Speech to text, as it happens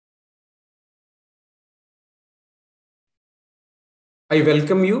I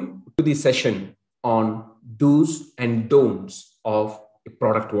welcome you to the session on do's and don'ts of a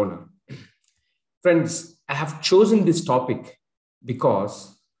product owner. Friends, I have chosen this topic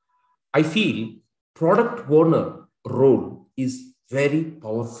because I feel product owner role is very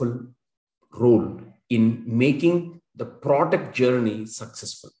powerful role in making the product journey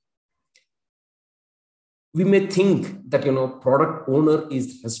successful. We may think that product owner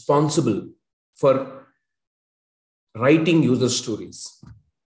is responsible for writing user stories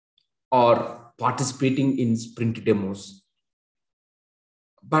or participating in sprint demos.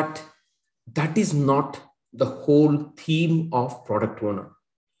 But that is not the whole theme of product owner.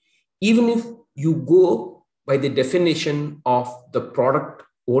 Even if you go by the definition of the product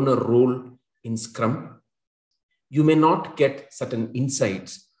owner role in Scrum, you may not get certain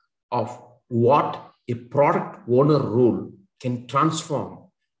insights of what a product owner role can transform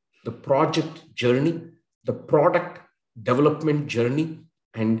the project journey, the product development journey,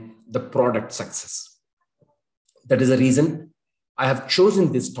 and the product success. That is the reason I have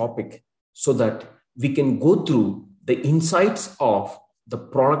chosen this topic so that we can go through the insights of the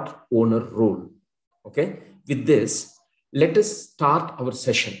product owner role. Okay, with this, let us start our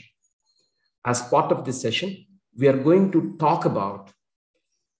session. As part of this session, we are going to talk about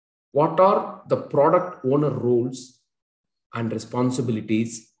what are the product owner roles and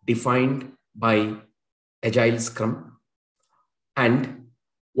responsibilities defined by Agile Scrum, and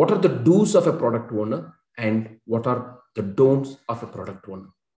what are the do's of a product owner and what are the don'ts of a product owner.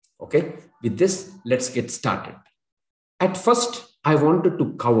 Okay, with this, let's get started. At first, I wanted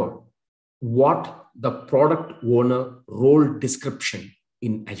to cover what the product owner role description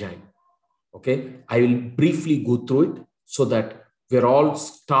in Agile. Okay, I will briefly go through it so that we're all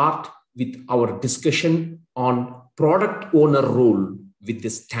start with our discussion on product owner role with the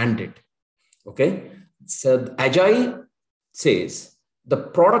standard. Okay, so Agile says the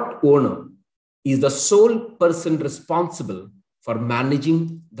product owner is the sole person responsible for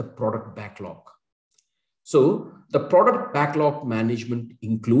managing the product backlog. So the product backlog management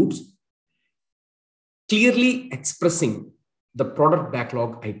includes clearly expressing the product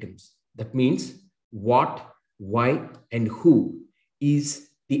backlog items. That means what, why, and who is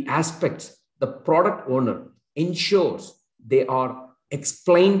the aspects the product owner ensures they are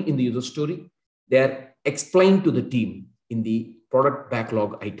explained in the user story, they are explained to the team in the product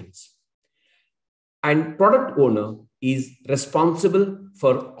backlog items. And product owner is responsible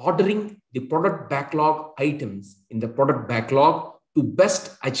for ordering the product backlog items in the product backlog to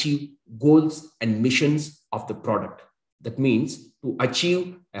best achieve goals and missions of the product. That means to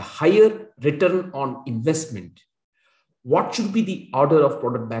achieve a higher return on investment. What should be the order of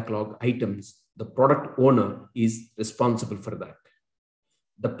product backlog items? The product owner is responsible for that.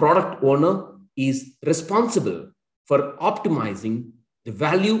 The product owner is responsible for optimizing the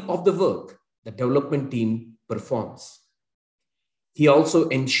value of the work the development team performs. He also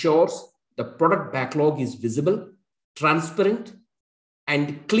ensures the product backlog is visible, transparent,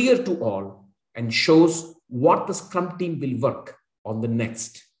 and clear to all, and shows what the Scrum team will work on the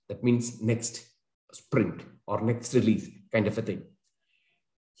next. That means next sprint or next release kind of a thing.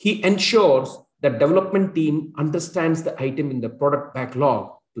 He ensures that development team understands the item in the product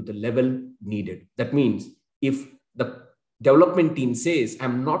backlog to the level needed. That means if the development team says,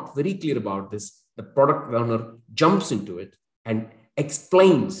 I'm not very clear about this, the product owner jumps into it and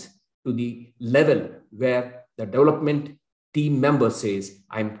explains to the level where the development team member says,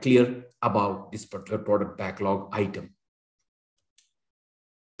 I'm clear about this particular product backlog item.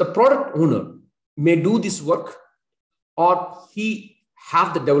 The product owner may do this work or he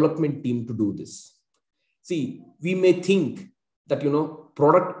have the development team to do this. See, we may think that,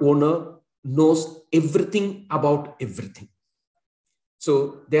 product owner knows everything about everything.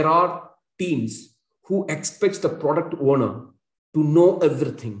 So there are teams who expects the product owner to know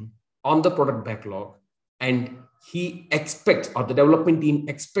everything on the product backlog, and he expects, or the development team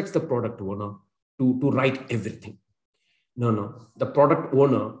expects the product owner to write everything. No. The product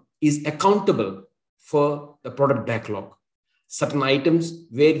owner is accountable for the product backlog. Certain items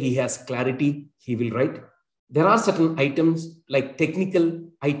where he has clarity, he will write. There are certain items like technical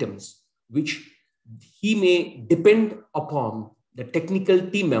items, which he may depend upon the technical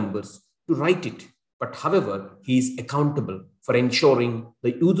team members to write it. But however, he is accountable for ensuring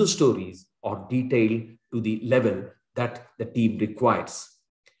the user stories are detailed to the level that the team requires.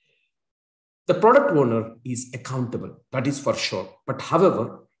 The product owner is accountable, that is for sure. But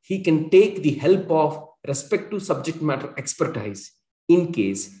however, he can take the help of respective subject matter expertise in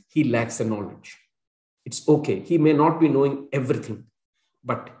case he lacks the knowledge. It's okay. He may not be knowing everything,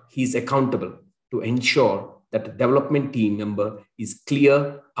 but he's accountable to ensure that the development team member is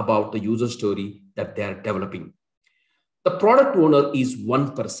clear about the user story that they are developing. The product owner is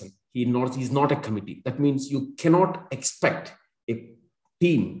one person. He's not a committee. That means you cannot expect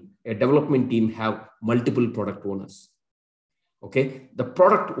a development team have multiple product owners. Okay, the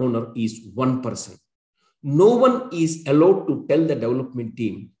product owner is one person. No one is allowed to tell the development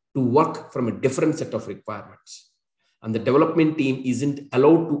team to work from a different set of requirements. And the development team isn't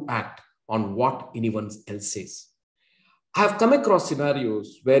allowed to act on what anyone else says. I have come across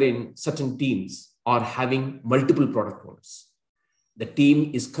scenarios wherein certain teams are having multiple product owners. The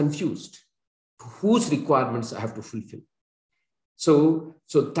team is confused. Whose requirements I have to fulfill? So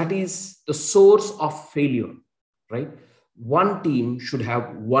that is the source of failure, right? One team should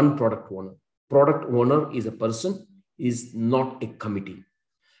have one product owner. Product owner is a person, is not a committee.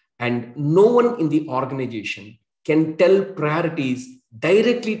 And no one in the organization can tell priorities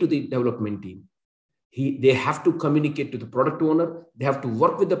directly to the development team. They have to communicate to the product owner. They have to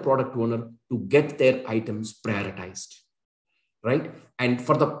work with the product owner to get their items prioritized, right? And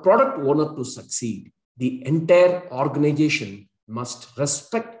for the product owner to succeed, the entire organization must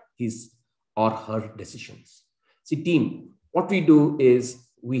respect his or her decisions. See, team, what we do is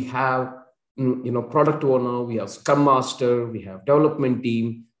we have product owner, we have scrum master, we have development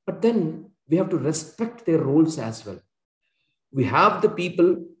team, but then we have to respect their roles as well. We have the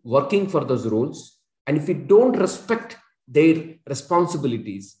people working for those roles, and if we don't respect their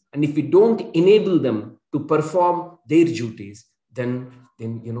responsibilities, and if we don't enable them to perform their duties, then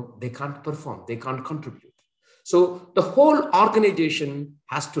they can't perform, they can't contribute. So the whole organization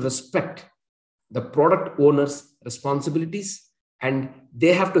has to respect the product owner's responsibilities, and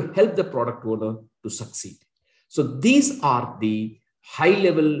they have to help the product owner to succeed. So these are the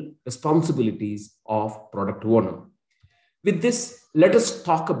high-level responsibilities of product owner. With this, let us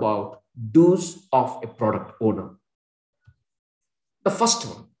talk about do's of a product owner. The first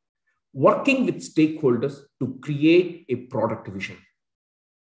one, working with stakeholders to create a product vision.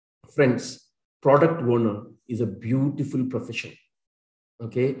 Friends, product owner is a beautiful profession.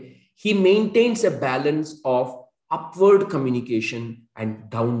 Okay, he maintains a balance of upward communication and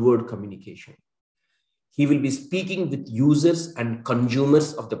downward communication. He will be speaking with users and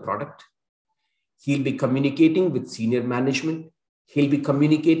consumers of the product. He'll be communicating with senior management. He'll be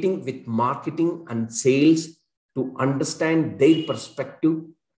communicating with marketing and sales to understand their perspective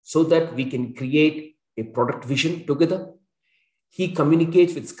so that we can create a product vision together. He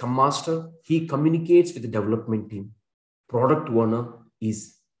communicates with Scrum Master. He communicates with the development team. Product owner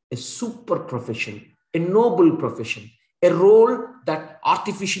is a super profession, a noble profession, a role that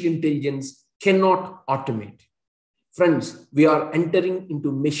artificial intelligence cannot automate. Friends, we are entering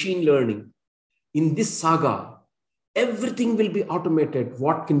into machine learning. In this saga, everything will be automated.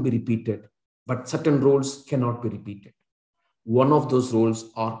 What can be repeated, but certain roles cannot be repeated. One of those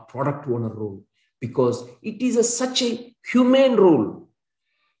roles are product owner role, because it is such a humane role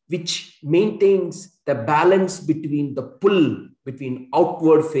which maintains the balance between the pull between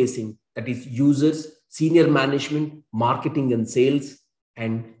outward facing, that is users, senior management, marketing and sales,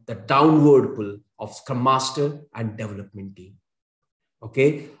 and the downward pull of Scrum Master and development team.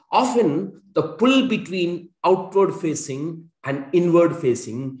 Okay, often the pull between outward facing and inward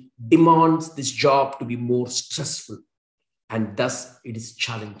facing demands this job to be more stressful, and thus it is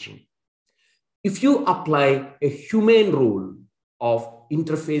challenging. If you apply a humane role of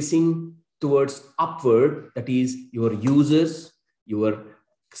interfacing towards upward, that is your users, your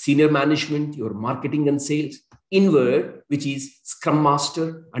senior management, your marketing and sales, inward, which is Scrum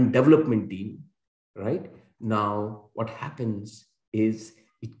Master and development team, right? Now, what happens is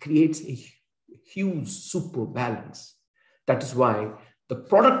it creates a huge super balance. That is why the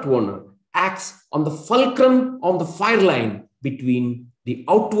product owner acts on the fulcrum on the fire line between the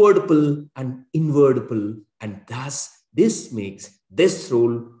outward pull and inward pull, and thus this makes this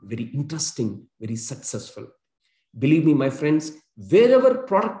role very interesting, very successful. Believe me, my friends, wherever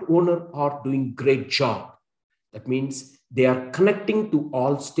product owners are doing great job, that means they are connecting to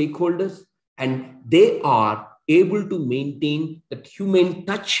all stakeholders and they are able to maintain that human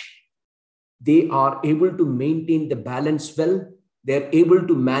touch. They are able to maintain the balance well. They're able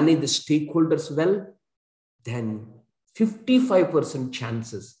to manage the stakeholders well. Then 55%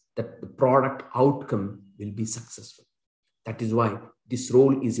 chances that the product outcome will be successful. That is why this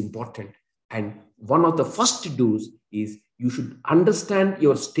role is important. And one of the first do's is you should understand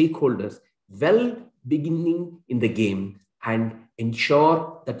your stakeholders well beginning in the game and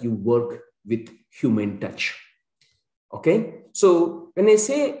ensure that you work with human touch. Okay, so when I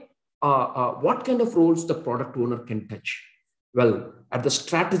say what kind of roles the product owner can touch? Well, at the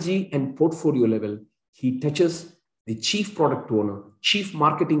strategy and portfolio level, he touches the chief product owner, chief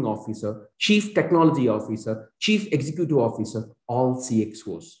marketing officer, chief technology officer, chief executive officer, all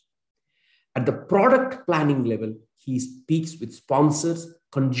CXOs. At the product planning level, he speaks with sponsors,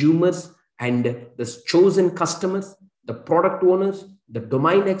 consumers, and the chosen customers, the product owners, the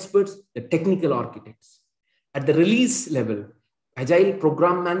domain experts, the technical architects. At the release level, agile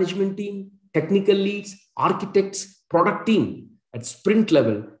program management team, technical leads, architects, product team. At sprint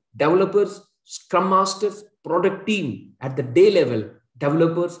level, developers, scrum masters, product team. At the day level,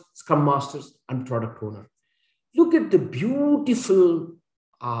 developers, scrum masters, and product owner. Look at the beautiful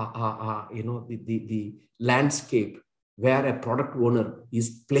the landscape where a product owner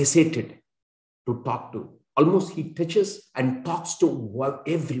is placated to talk to. Almost he touches and talks to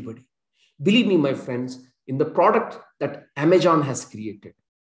everybody. Believe me, my friends, in the product that Amazon has created,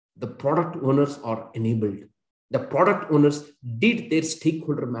 the product owners are enabled. The product owners did their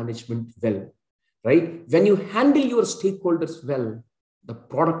stakeholder management well, right? When you handle your stakeholders well, the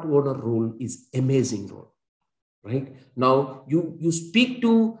product owner role is amazing role. Right now, you speak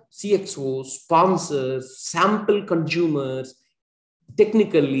to CXOs, sponsors, sample consumers,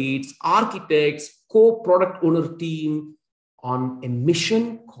 technical leads, architects, co-product owner team on a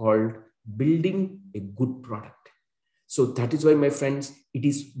mission called building a good product. So that is why, my friends, it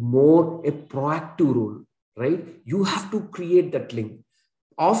is more a proactive role, right? You have to create that link.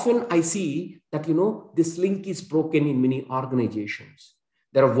 Often I see that, this link is broken in many organizations.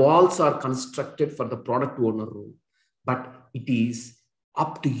 Their walls are constructed for the product owner role, but it is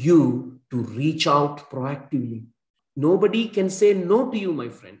up to you to reach out proactively. Nobody can say no to you, my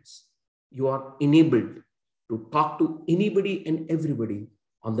friends. You are enabled to talk to anybody and everybody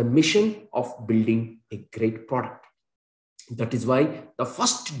on the mission of building a great product. That is why the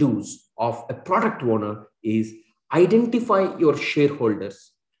first do's of a product owner is identify your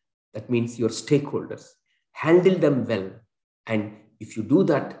shareholders. That means your stakeholders. Handle them well. And if you do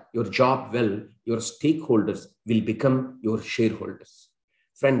that, your job well, your stakeholders will become your shareholders.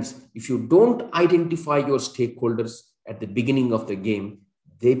 Friends, if you don't identify your stakeholders at the beginning of the game,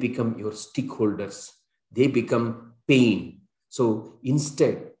 they become your stakeholders. They become pain. So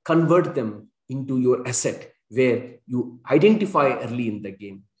instead, convert them into your asset where you identify early in the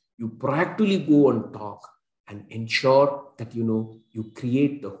game. You proactively go and talk and ensure that you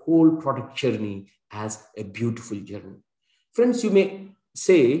create the whole product journey as a beautiful journey. Friends, you may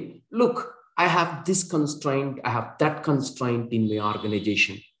say, look, I have this constraint, I have that constraint in my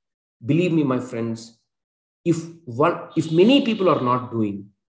organization. Believe me, my friends, if many people are not doing,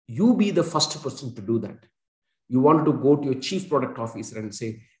 you be the first person to do that. You want to go to your chief product officer and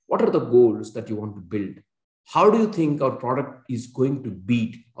say, what are the goals that you want to build? How do you think our product is going to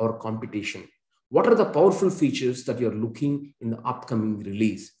beat our competition? What are the powerful features that you're looking in the upcoming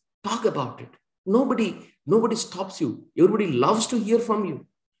release? Talk about it. Nobody stops you. Everybody loves to hear from you.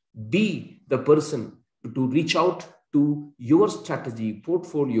 Be the person to reach out to your strategy,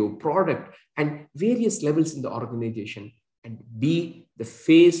 portfolio, product, and various levels in the organization, and be the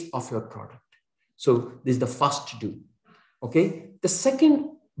face of your product. So this is the first do. Okay. The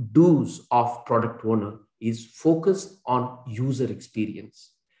second do's of product owner is focus on user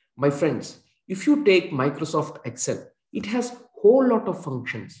experience. My friends, if you take Microsoft Excel, it has a whole lot of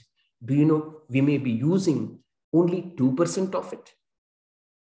functions. Do you know we may be using only 2% of it?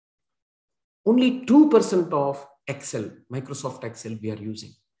 Only 2% of Excel, Microsoft Excel, we are using.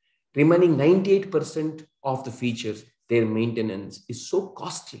 Remaining 98% of the features, their maintenance is so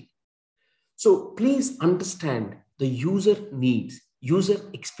costly. So please understand the user needs, user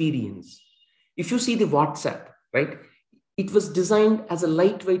experience. If you see the WhatsApp, right? It was designed as a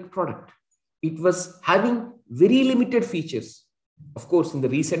lightweight product. It was having very limited features. Of course, in the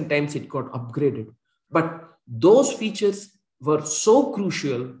recent times, it got upgraded. But those features were so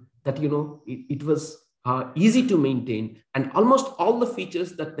crucial that, it was easy to maintain. And almost all the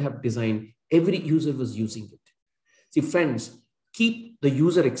features that they have designed, every user was using it. See, friends, keep the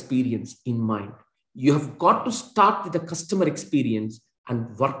user experience in mind. You have got to start with the customer experience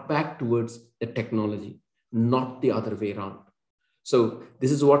and work back towards the technology, not the other way around. So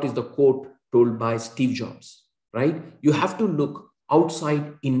this is what is the quote told by Steve Jobs, right? You have to look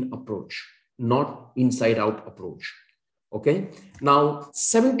outside in approach, not inside out approach. Okay. Now,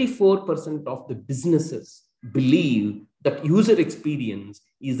 74% of the businesses believe that user experience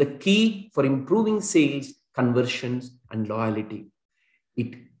is the key for improving sales, conversions, and loyalty.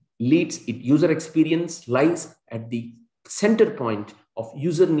 User experience lies at the center point of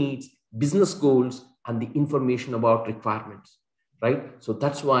user needs, business goals, and the information about requirements, right? So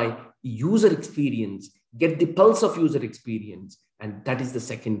that's why user experience, get the pulse of user experience. And that is the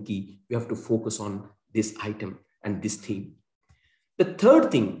second key. We have to focus on this item and this theme. The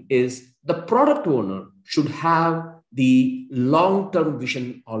third thing is the product owner should have the long-term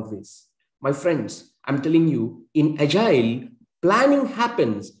vision always. My friends, I'm telling you, in Agile, planning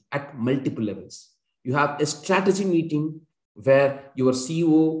happens at multiple levels. You have a strategy meeting where your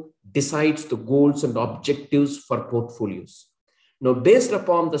CEO decides the goals and objectives for portfolios. Now, based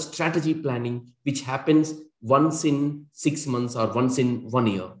upon the strategy planning, which happens once in 6 months or once in 1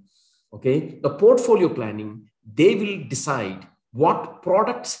 year, okay, the portfolio planning, they will decide what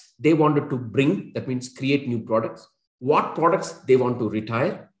products they wanted to bring, that means create new products, what products they want to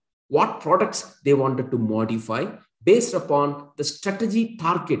retire, what products they wanted to modify based upon the strategy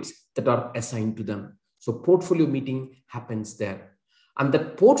targets that are assigned to them. So portfolio meeting happens there. And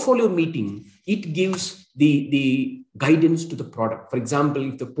that portfolio meeting, it gives the guidance to the product. For example,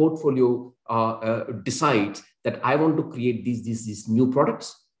 if the portfolio decides that I want to create these new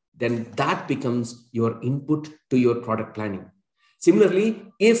products, then that becomes your input to your product planning. Similarly,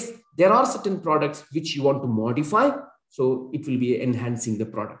 if there are certain products which you want to modify, so it will be enhancing the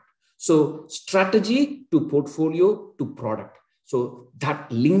product. So strategy to portfolio to product. So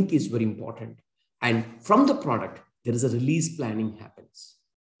that link is very important. And from the product, there is a release planning happens,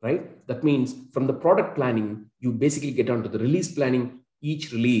 right? That means from the product planning, you basically get onto the release planning,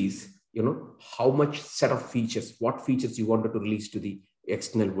 each release, how much set of features, what features you wanted to release to the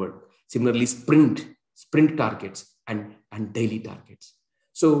external world. Similarly, sprint targets and daily targets.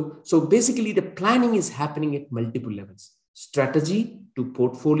 So basically the planning is happening at multiple levels. Strategy to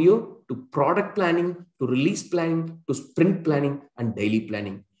portfolio, to product planning, to release planning, to sprint planning and daily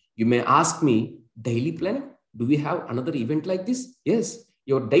planning. You may ask me, daily planning? Do we have another event like this? Yes,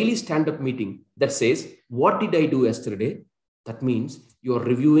 your daily stand-up meeting that says, what did I do yesterday? That means you're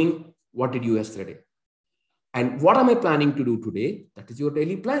reviewing what did you yesterday. And what am I planning to do today? That is your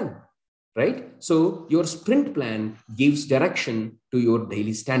daily plan, right? So your sprint plan gives direction to your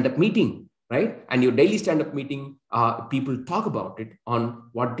daily stand-up meeting, right? And your daily stand-up meeting, people talk about it on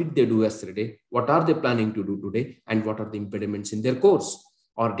what did they do yesterday, what are they planning to do today, and what are the impediments in their course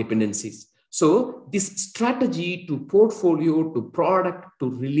or dependencies. So this strategy to portfolio, to product, to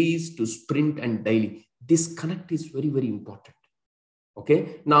release, to sprint and daily, this connect is very, very important.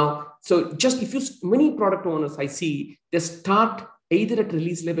 Okay. Now, so just many product owners I see, they start either at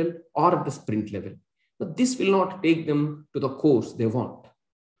release level or at the sprint level. But this will not take them to the course they want.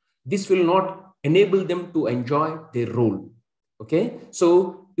 This will not enable them to enjoy their role. Okay.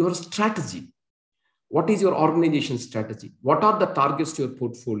 So your strategy, what is your organization strategy? What are the targets to your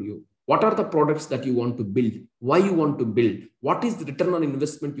portfolio? What are the products that you want to build? Why you want to build? What is the return on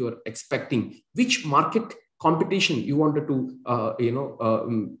investment you are expecting? Which market competition you wanted to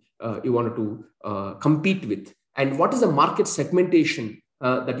compete with? And what is the market segmentation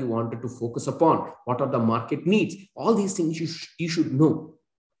that you wanted to focus upon? What are the market needs? All these things you should know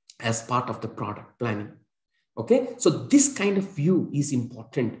as part of the product planning. Okay, so this kind of view is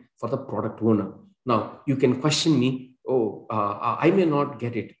important for the product owner. Now, you can question me, I may not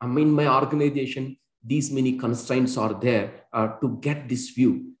get it. I'm in my organization, these many constraints are there to get this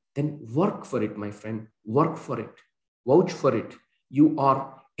view. Then work for it, my friend. Work for it. Vouch for it. You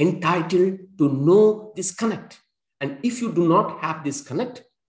are entitled to know this connect. And if you do not have this connect,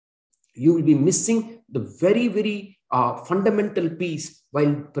 you will be missing the very, very fundamental piece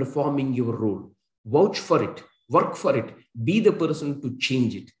while performing your role. Vouch for it. Work for it. Be the person to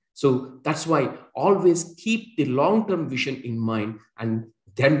change it. So that's why always keep the long-term vision in mind and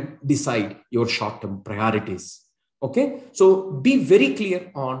then decide your short-term priorities. Okay. So be very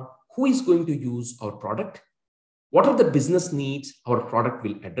clear on who is going to use our product. What are the business needs our product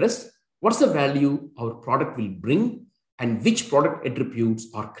will address? What's the value our product will bring? And which product attributes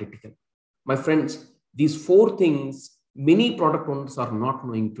are critical? My friends, these 4 things, many product owners are not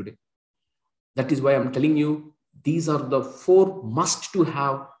knowing today. That is why I'm telling you, these are the 4 must to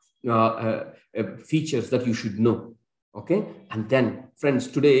have features that you should know. Okay. And then friends,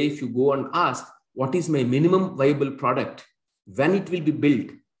 today, if you go and ask, what is my minimum viable product? When it will be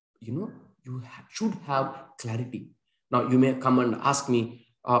built, you should have clarity. Now you may come and ask me,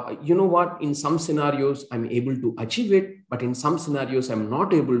 you know what, in some scenarios, I'm able to achieve it, but in some scenarios, I'm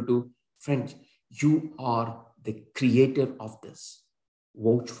not able to. Friends, you are the creator of this.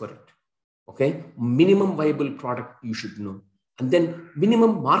 Vouch for it. Okay. Minimum viable product you should know. And then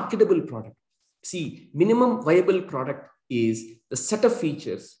minimum marketable product. See, minimum viable product is the set of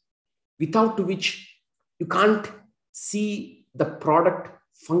features without which you can't see the product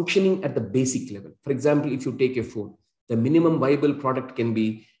functioning at the basic level. For example, if you take a phone, the minimum viable product can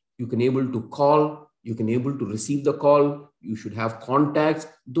be, you can able to call, you can able to receive the call, you should have contacts.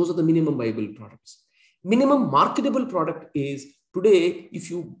 Those are the minimum viable products. Minimum marketable product is today, if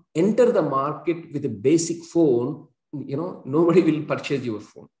you enter the market with a basic phone, nobody will purchase your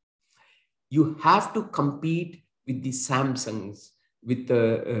phone. You have to compete with the Samsungs, with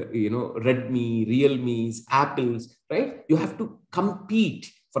the Redmi, Realme's, Apples, right? You have to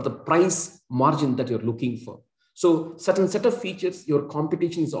compete for the price margin that you're looking for. So certain set of features your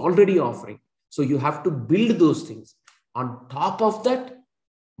competition is already offering. So you have to build those things. On top of that,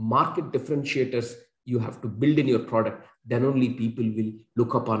 market differentiators you have to build in your product. Then only people will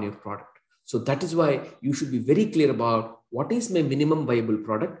look upon your product. So that is why you should be very clear about what is my minimum viable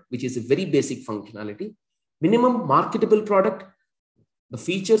product, which is a very basic functionality. Minimum marketable product, the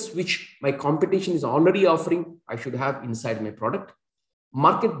features which my competition is already offering, I should have inside my product.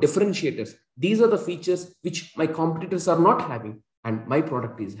 Market differentiators, these are the features which my competitors are not having and my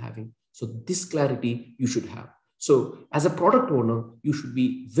product is having. So this clarity you should have. So as a product owner, you should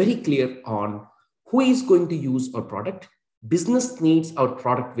be very clear on who is going to use our product, business needs our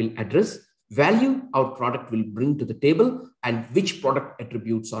product will address, value our product will bring to the table, and which product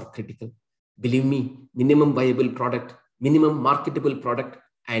attributes are critical. Believe me, minimum viable product, minimum marketable product,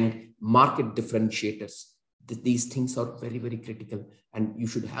 and market differentiators. These things are very, very critical. And you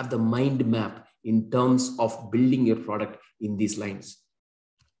should have the mind map in terms of building your product in these lines.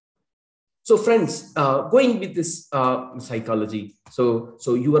 So friends, going with this psychology, so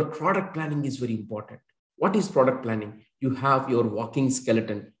your product planning is very important. What is product planning? You have your walking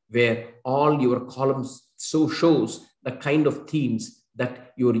skeleton where all your columns shows the kind of themes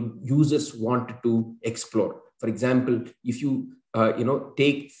that your users want to explore. For example, if you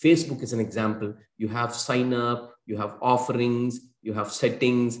take Facebook as an example, you have sign up, you have offerings, you have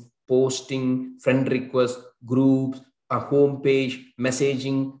settings, posting, friend requests, groups, a home page,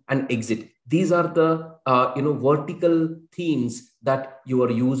 messaging, and exit. These are the vertical themes that your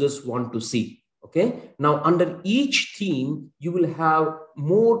users want to see. Okay. Now, under each theme, you will have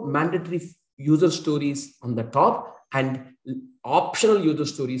more mandatory user stories on the top and optional user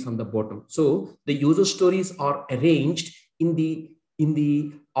stories on the bottom. So the user stories are arranged in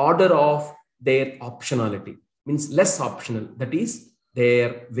the order of their optionality. Means less optional. That is,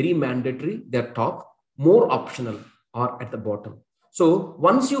 they're very mandatory. They're top. More optional are at the bottom. So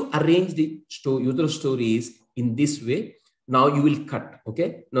once you arrange the user stories in this way, now you will cut.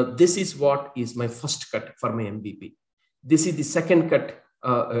 Okay. Now this is what is my first cut for my MVP. This is the second cut,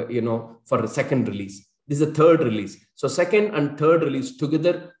 for the second release. This is the third release. So second and third release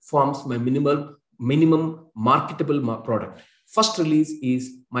together forms my minimum marketable product. First release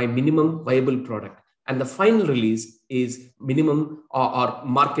is my minimum viable product. And the final release is minimum or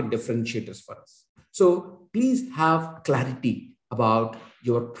market differentiators for us. So please have clarity about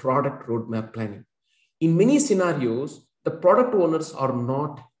your product roadmap planning. In many scenarios, the product owners are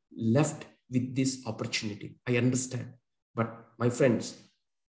not left with this opportunity. I understand. But my friends,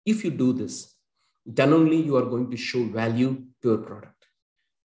 if you do this, then only you are going to show value to your product.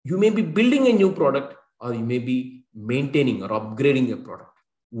 You may be building a new product or you may be maintaining or upgrading a product.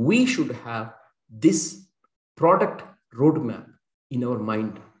 We should have this product roadmap in our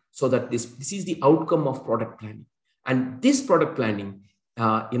mind so that this is the outcome of product planning. And this product planning,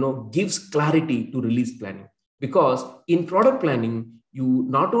 gives clarity to release planning. Because in product planning, you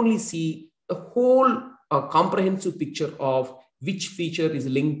not only see a whole comprehensive picture of which feature is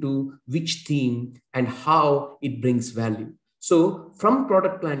linked to which theme and how it brings value. So from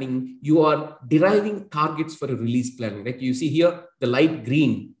product planning, you are deriving targets for a release planning. Like you see here, the light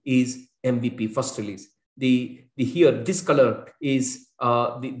green is MVP, first release. This color is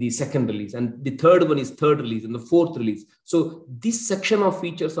the second release, and the third one is third release, and the fourth release. So this section of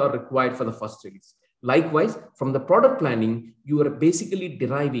features are required for the first release. Likewise, from the product planning, you are basically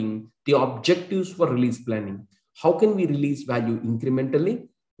deriving the objectives for release planning. How can we release value incrementally?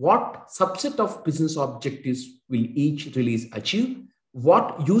 What subset of business objectives will each release achieve?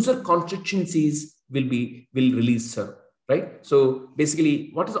 What user constituencies will release serve, right? So basically,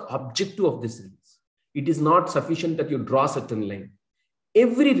 what is the objective of this release? It is not sufficient that you draw a certain line.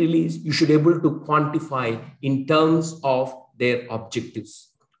 Every release, you should be able to quantify in terms of their objectives.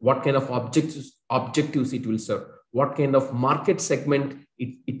 What kind of objectives it will serve? What kind of market segment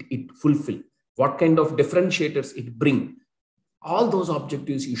it fulfill? What kind of differentiators it bring? All those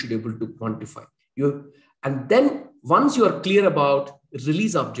objectives you should be able to quantify. And then once you are clear about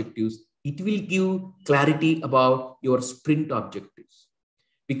release objectives, it will give clarity about your sprint objectives.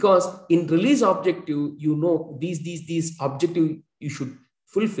 Because in release objective, these objectives you should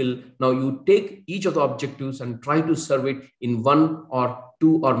fulfill. Now you take each of the objectives and try to serve it in one or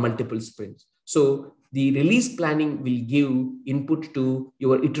two or multiple sprints. So The release planning will give input to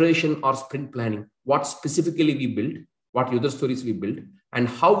your iteration or sprint planning. What specifically we build, what user stories we build, and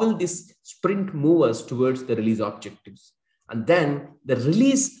how will this sprint move us towards the release objectives. And then the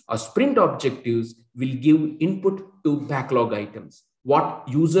release or sprint objectives will give input to backlog items. What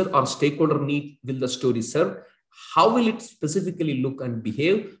user or stakeholder need will the story serve? How will it specifically look and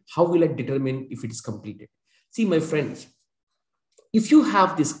behave? How will it determine if it is completed? See, my friends, if you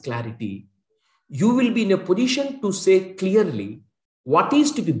have this clarity, you will be in a position to say clearly what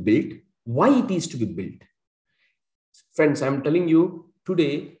is to be built, why it is to be built. Friends, I'm telling you,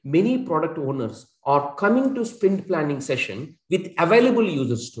 today, many product owners are coming to sprint planning session with available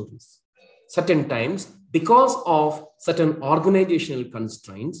user stories. Certain times, because of certain organizational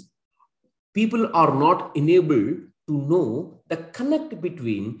constraints, people are not enabled to know the connect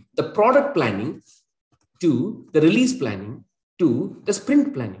between the product planning to the release planning to the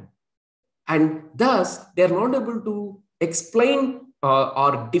sprint planning. And thus, they are not able to explain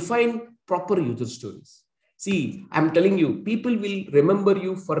or define proper user stories. See, I'm telling you, people will remember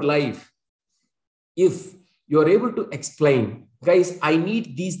you for life if you are able to explain, guys, I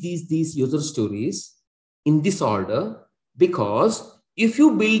need these user stories in this order, because if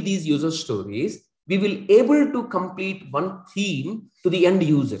you build these user stories, we will able to complete one theme to the end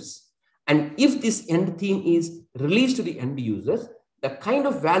users. And if this end theme is released to the end users, the kind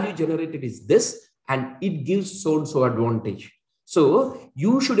of value generated is this, and it gives so and so advantage. So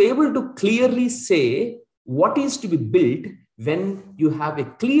you should able to clearly say what is to be built when you have a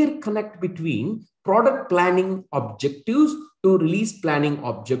clear connect between product planning objectives to release planning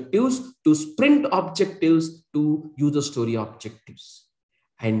objectives to sprint objectives to user story objectives.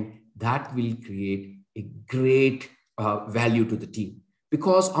 And that will create a great value to the team,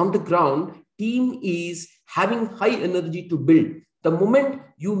 because on the ground, team is having high energy to build. The moment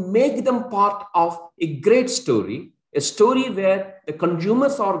you make them part of a great story, a story where the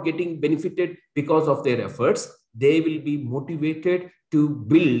consumers are getting benefited because of their efforts, they will be motivated to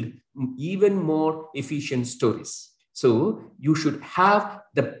build even more efficient stories. So you should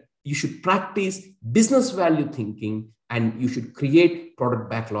practice business value thinking, and you should create product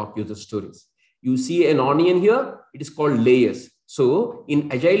backlog user stories. You see an onion here, it is called layers. So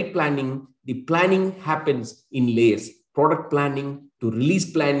in agile planning, the planning happens in layers. Product planning to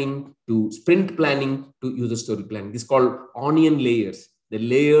release planning to sprint planning to user story planning. This is called onion layers, the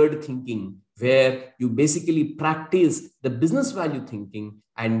layered thinking, where you basically practice the business value thinking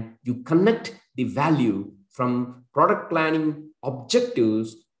and you connect the value from product planning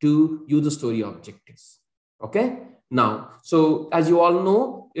objectives to user story objectives. Okay. Now, so as you all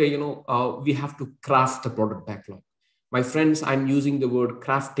know, we have to craft the product backlog. My friends, I'm using the word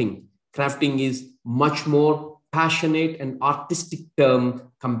crafting. Crafting is much more passionate and artistic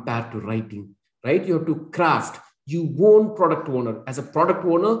term compared to writing, right? You have to craft. You own product owner. As a product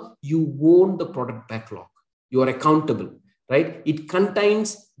owner, you own the product backlog. You are accountable, right? It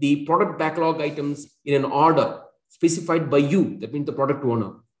contains the product backlog items in an order specified by you. That means the product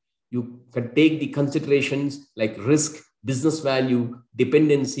owner. You can take the considerations like risk, business value,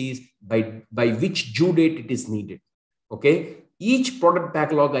 dependencies, by which due date it is needed. Okay. Each product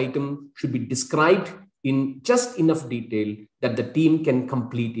backlog item should be described in just enough detail that the team can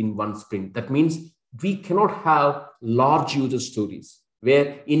complete in one sprint. That means we cannot have large user stories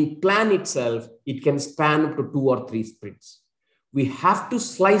where in plan itself, it can span up to 2 or 3 sprints. We have to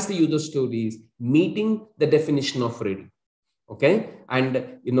slice the user stories, meeting the definition of ready. Okay. And,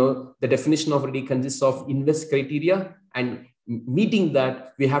 the definition of ready consists of invest criteria, and meeting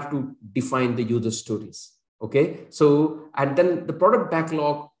that, we have to define the user stories. Okay. So, and then the product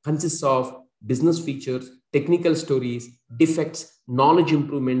backlog consists of business features, technical stories, defects, knowledge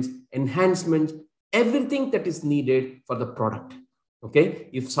improvements, enhancements, everything that is needed for the product. Okay.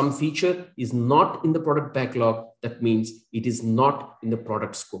 If some feature is not in the product backlog, that means it is not in the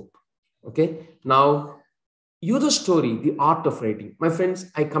product scope. Okay. Now, user story, the art of writing. My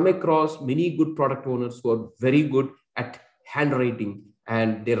friends, I come across many good product owners who are very good at handwriting,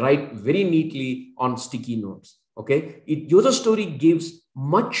 and they write very neatly on sticky notes. Okay. User story gives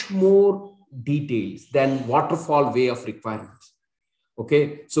much more details than waterfall way of requirements.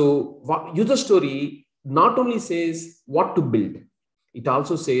 Okay. So user story not only says what to build, it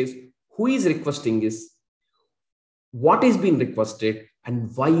also says who is requesting this, what is being requested,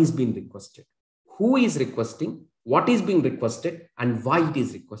 and why is being requested. Who is requesting, what is being requested, and why it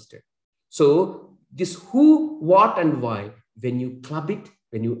is requested. So this who, what, and why, when you club it,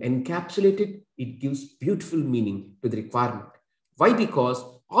 when you encapsulate it, it gives beautiful meaning to the requirement. Why? Because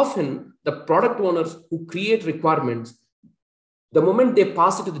often the product owners who create requirements, the moment they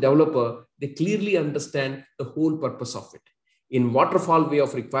pass it to the developer, they clearly understand the whole purpose of it. In waterfall way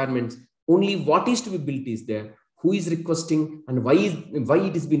of requirements, only what is to be built is there, who is requesting and why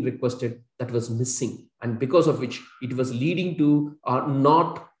it is being requested, that was missing. And because of which it was leading to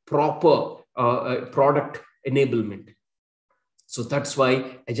not proper product enablement. So that's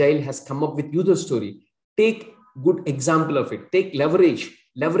why Agile has come up with user story. Take good example of it. Take leverage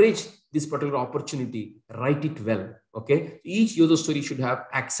this particular opportunity, write it well. Okay. Each user story should have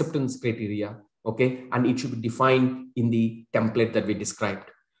acceptance criteria. Okay. And it should be defined in the template that we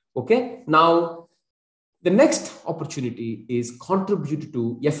described. Okay. Now, the next opportunity is contribute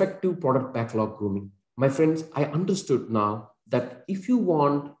to effective product backlog grooming. My friends, I understood now that if you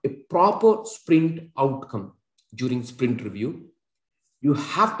want a proper sprint outcome during sprint review, you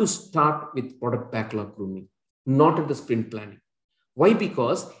have to start with product backlog grooming, not at the sprint planning. Why?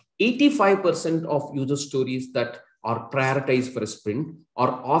 Because 85% of user stories that are prioritized for a sprint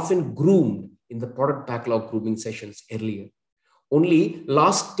are often groomed in the product backlog grooming sessions earlier. Only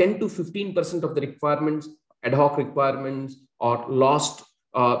last 10 to 15% of the requirements, ad hoc requirements, or last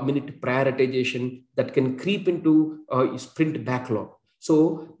minute prioritization that can creep into sprint backlog.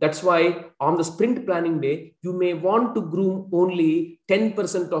 So that's why on the sprint planning day, you may want to groom only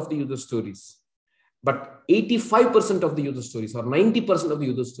 10% of the user stories. But 85% of the user stories or 90% of the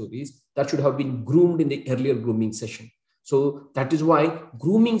user stories that should have been groomed in the earlier grooming session. So that is why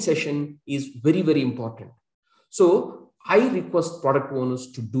grooming session is very, very important. So I request product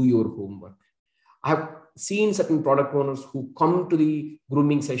owners to do your homework. I have seen certain product owners who come to the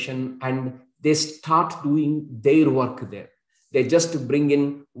grooming session and they start doing their work there. They just bring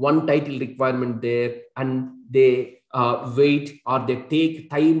in one title requirement there and they wait, or they take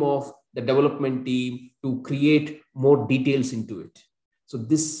time off the development team to create more details into it. So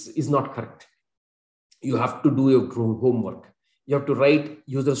this is not correct. You have to do your homework. You have to write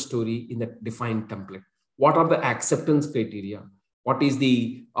user story in a defined template. What are the acceptance criteria? What is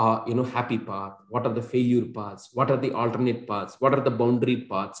the happy path? What are the failure paths? What are the alternate paths? What are the boundary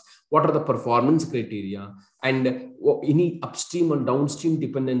paths? What are the performance criteria? And any upstream and downstream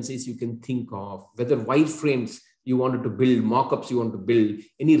dependencies you can think of, whether wireframes you wanted to build, mockups you want to build,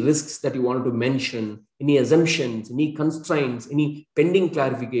 any risks that you wanted to mention, any assumptions, any constraints, any pending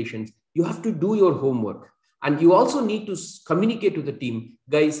clarifications. You have to do your homework. And you also need to communicate to the team,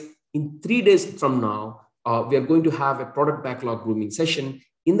 guys, in 3 days from now, we are going to have a product backlog grooming session.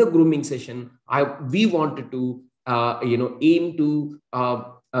 In the grooming session, we wanted to aim to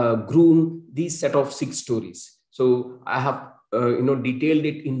groom these set of 6 stories. So I have detailed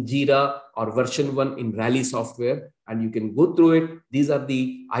it in Jira or version 1 in Rally software, and you can go through it. These are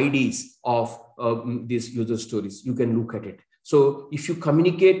the IDs of these user stories. You can look at it. So if you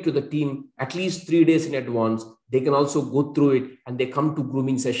communicate to the team at least 3 days in advance, they can also go through it and they come to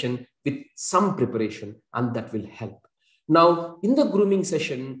grooming session with some preparation, and that will help. Now, in the grooming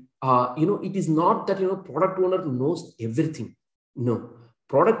session, it is not that, product owner knows everything. No,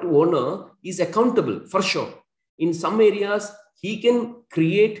 product owner is accountable for sure. In some areas, he can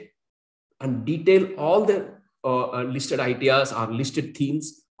create and detail all the listed ideas or listed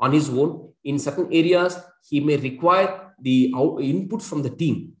themes on his own. In certain areas, he may require the input from the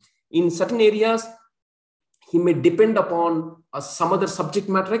team. In certain areas, he may depend upon some other subject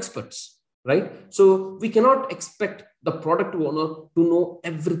matter experts, right? So we cannot expect the product owner to know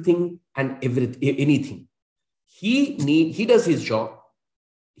everything and anything. He does his job.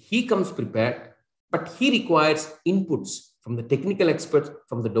 He comes prepared, but he requires inputs from the technical experts,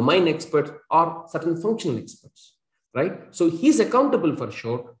 from the domain experts, or certain functional experts, right? So he's accountable for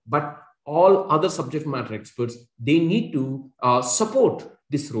sure, but all other subject matter experts, they need to support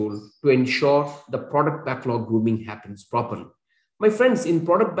this role to ensure the product backlog grooming happens properly. My friends, in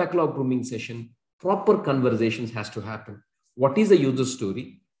product backlog grooming session, proper conversations has to happen. What is the user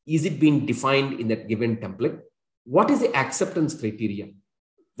story? Is it being defined in that given template? What is the acceptance criteria?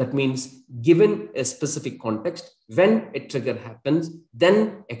 That means given a specific context, when a trigger happens,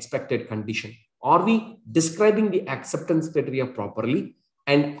 then expected condition. Are we describing the acceptance criteria properly?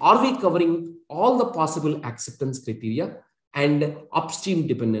 And are we covering all the possible acceptance criteria and upstream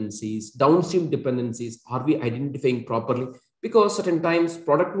dependencies, downstream dependencies? Are we identifying properly? Because certain times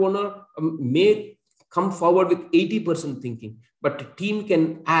product owner may come forward with 80% thinking, but the team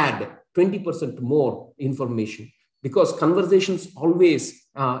can add 20% more information, because conversations always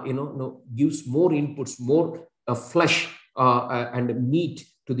gives more inputs, more flesh and meat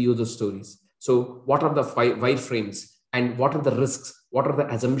to the user stories. So what are the wireframes, and what are the risks? What are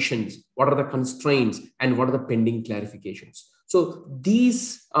the assumptions? What are the constraints? And what are the pending clarifications? So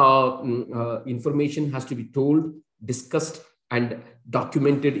these information has to be told, discussed, and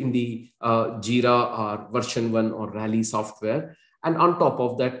documented in the Jira or version 1 or Rally software. And on top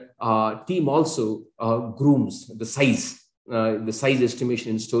of that, team also grooms the size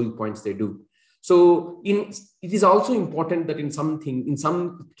estimation and story points they do. So it is also important that in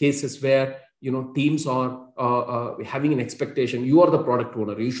some cases where teams are having an expectation, you are the product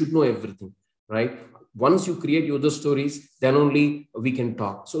owner, you should know everything, right? Once you create user stories, then only we can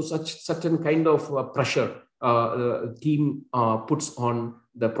talk. So such a kind of pressure team puts on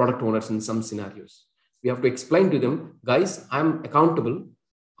the product owners in some scenarios. We have to explain to them, guys, I'm accountable.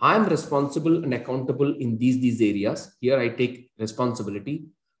 I'm responsible and accountable in these areas. Here I take responsibility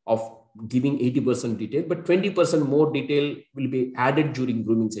of giving 80% detail, but 20% more detail will be added during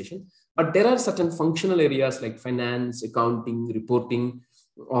grooming session. But there are certain functional areas like finance, accounting, reporting,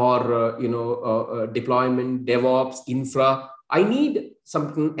 or deployment, DevOps, infra. I need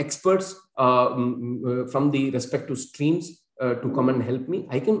some experts from the respective streams to come and help me.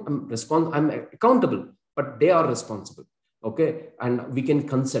 I'm accountable, but they are responsible. Okay, and we can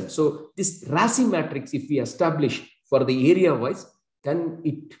consent. So this RACI matrix, if we establish for the area wise, then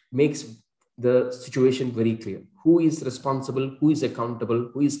it makes the situation very clear. Who is responsible, who is accountable,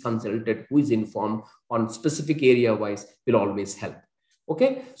 who is consulted, who is informed on specific area wise will always help.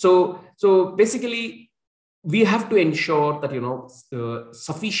 Okay, so basically we have to ensure that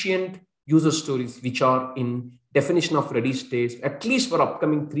sufficient user stories which are in definition of ready state, at least for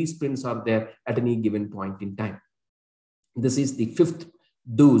upcoming 3 sprints, are there at any given point in time. This is the 5th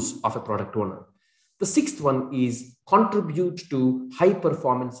dose of a product owner. The 6th one is contribute to high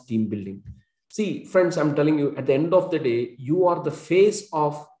performance team building. See, friends, I'm telling you, at the end of the day, you are the face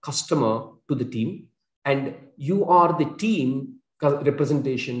of customer to the team, and you are the team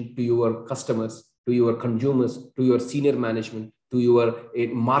representation to your customers, to your consumers, to your senior management, to your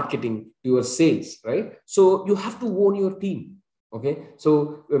marketing, to your sales, right? So you have to own your team. Okay,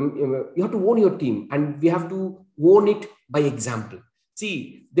 so you have to own your team, and we have to own it by example.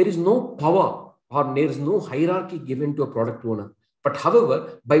 See, there is no power or there is no hierarchy given to a product owner. But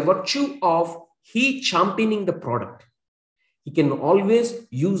however, by virtue of he championing the product, he can always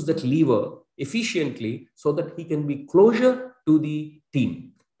use that lever efficiently so that he can be closer to the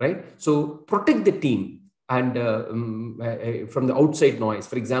team, right? So protect the team and from the outside noise.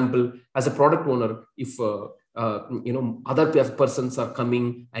 For example, as a product owner, if other persons are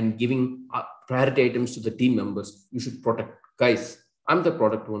coming and giving priority items to the team members, you should protect. Guys, I'm the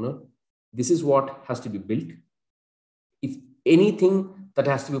product owner. This is what has to be built. If anything that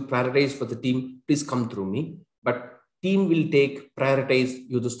has to be prioritized for the team, please come through me. But team will take prioritized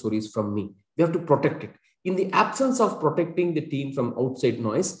user stories from me. We have to protect it. In the absence of protecting the team from outside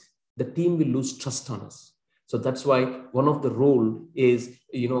noise, the team will lose trust on us. So that's why one of the role is,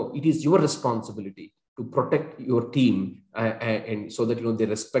 it is your responsibility to protect your team and so that, they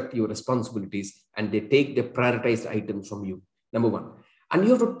respect your responsibilities and they take the prioritized items from you. Number one. And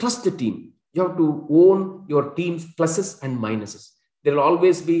you have to trust the team. You have to own your team's pluses and minuses. There will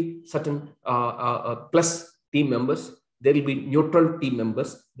always be certain plus team members. There will be neutral team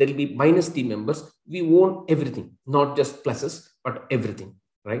members. There will be minus team members. We own everything, not just pluses, but everything,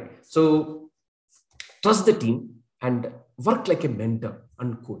 right? So trust the team and work like a mentor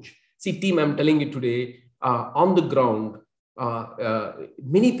and coach. See, team, I'm telling you today, on the ground,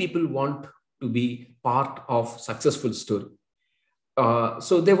 many people want to be part of successful story.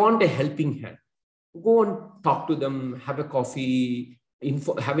 So they want a helping hand. Go and talk to them, have a coffee,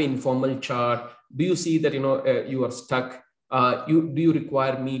 have an informal chat. Do you see that you are stuck? Do you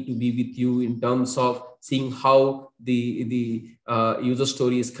require me to be with you in terms of seeing how the user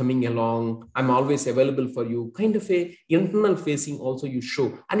story is coming along? I'm always available for you. Kind of a internal facing also you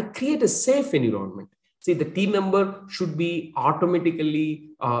show and create a safe environment. See, the team member should be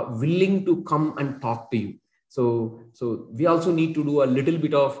automatically willing to come and talk to you. So we also need to do a little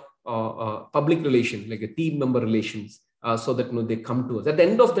bit of public relation, like a team member relations, so that they come to us. At the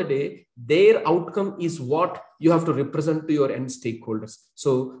end of the day, their outcome is what you have to represent to your end stakeholders.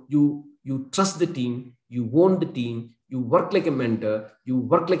 So you trust the team, you own the team, you work like a mentor, you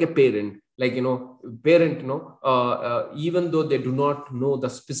work like a parent. Like even though they do not know the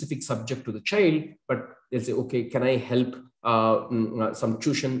specific subject to the child, but they'll say, okay, can I help some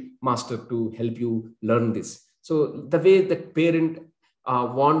tuition master to help you learn this? So the way the parent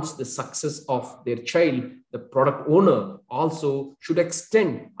wants the success of their child, the product owner also should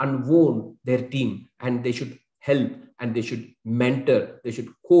extend and own their team, and they should help and they should mentor, they should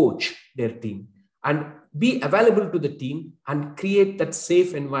coach their team and be available to the team and create that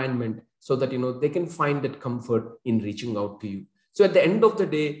safe environment so that they can find that comfort in reaching out to you. So at the end of the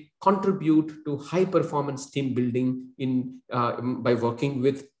day, contribute to high performance team building by working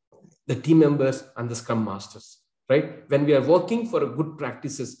with the team members and the scrum masters, right? When we are working for good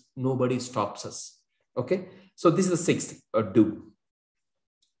practices, nobody stops us. Okay. So this is the sixth do.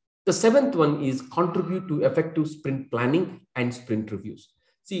 The seventh one is contribute to effective sprint planning and sprint reviews.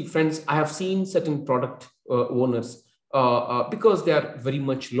 See, friends, I have seen certain product owners because they are very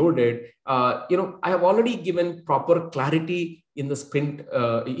much loaded. I have already given proper clarity in the sprint,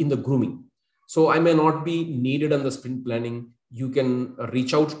 in the grooming. So I may not be needed on the sprint planning. You can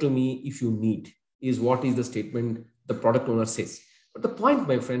reach out to me if you need, is what is the statement the product owner says. But the point,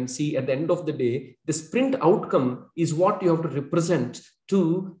 my friend, see, at the end of the day, the sprint outcome is what you have to represent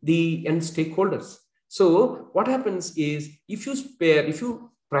to the end stakeholders. So what happens is if you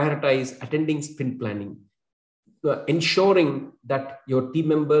prioritize attending sprint planning, ensuring that your team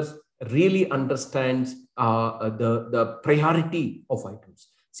members really understands the priority of items.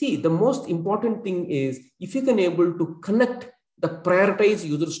 See, the most important thing is if you can able to connect the prioritized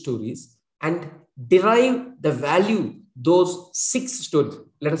user stories and derive the value, those 6 stories,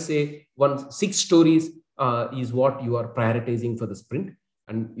 let us say 6 stories is what you are prioritizing for the sprint.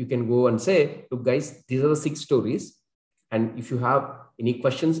 And you can go and say, look guys, these are the 6 stories. And if you have any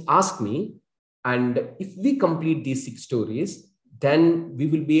questions, ask me. And if we complete these 6 stories, then we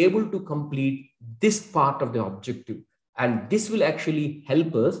will be able to complete this part of the objective. And this will actually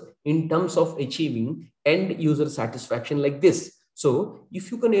help us in terms of achieving end user satisfaction like this. So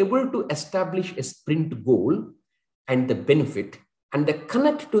if you can able to establish a sprint goal and the benefit and the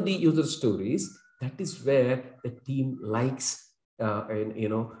connect to the user stories, that is where the team likes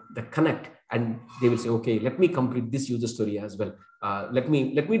the connect, and they will say, okay, let me complete this user story as well. Let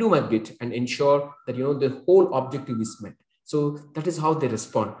me do my bit and ensure that the whole objective is met. So that is how they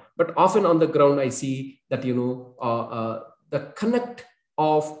respond. But often on the ground, I see that the connect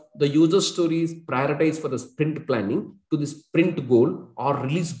of the user stories prioritized for the sprint planning to the sprint goal or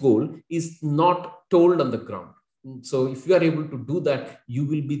release goal is not told on the ground. So if you are able to do that, you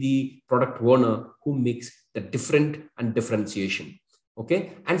will be the product owner who makes the different and differentiation.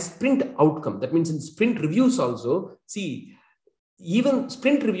 Okay. And sprint outcome, that means in sprint reviews also, see, even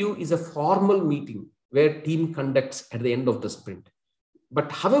sprint review is a formal meeting where team conducts at the end of the sprint.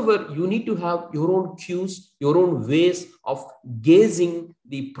 But however, you need to have your own cues, your own ways of gauging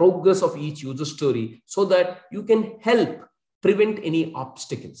the progress of each user story so that you can help prevent any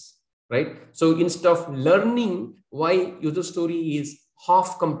obstacles, right? So instead of learning why user story is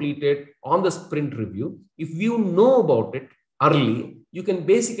half completed on the sprint review, if you know about it early, you can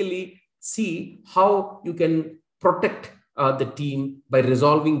basically see how you can protect the team by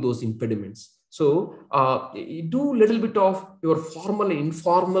resolving those impediments. So do a little bit of your formal and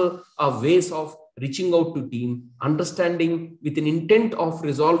informal ways of reaching out to team, understanding with an intent of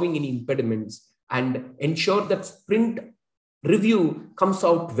resolving any impediments, and ensure that sprint review comes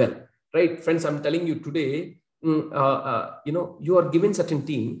out well, right? Friends, I'm telling you today, you are given certain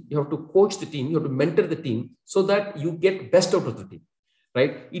team, you have to coach the team, you have to mentor the team so that you get best out of the team,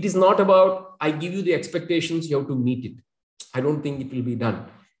 right? It is not about, I give you the expectations, you have to meet it. I don't think it will be done.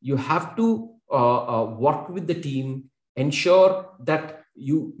 You have to work with the team, ensure that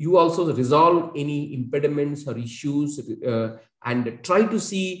you also resolve any impediments or issues, and try to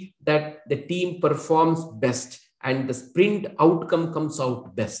see that the team performs best and the sprint outcome comes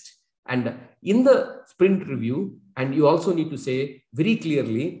out best. And in the sprint review, and you also need to say very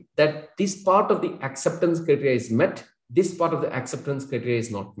clearly that this part of the acceptance criteria is met, this part of the acceptance criteria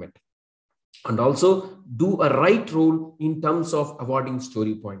is not met. And also do a right role in terms of awarding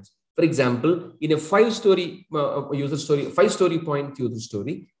story points. For example, in a 5-story user story, 5-story point user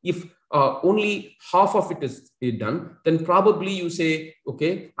story, if only half of it is done, then probably you say,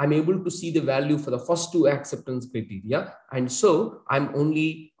 okay, I'm able to see the value for the first 2 acceptance criteria. And so I'm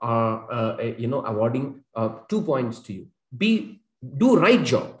only, awarding 2 points to you. Do right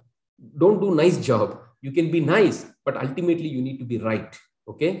job. Don't do nice job. You can be nice, but ultimately you need to be right.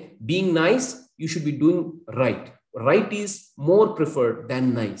 Okay. Being nice, you should be doing right. Right is more preferred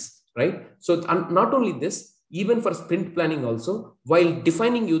than nice. Right. So not only this, even for sprint planning also, while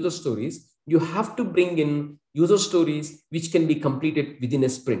defining user stories, you have to bring in user stories which can be completed within a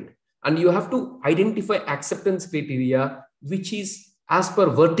sprint. And you have to identify acceptance criteria, which is as per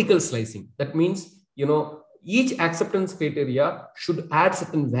vertical slicing. That means, each acceptance criteria should add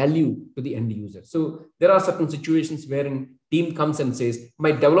certain value to the end user. So there are certain situations wherein team comes and says,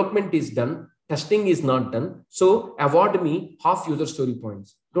 my development is done, testing is not done, so award me half user story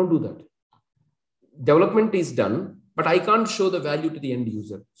points. Don't do that. Development is done, but I can't show the value to the end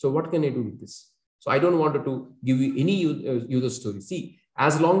user. So what can I do with this? So I don't want to give you any user story. See,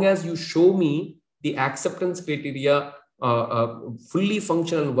 as long as you show me the acceptance criteria fully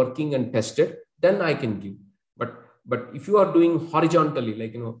functional, working and tested, then I can give. But if you are doing horizontally,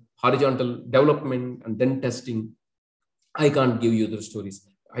 like, horizontal development and then testing, I can't give user stories.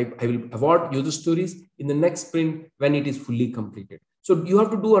 I will award user stories in the next sprint when it is fully completed. So you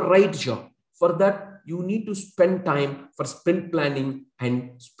have to do a right job. For that, you need to spend time for sprint planning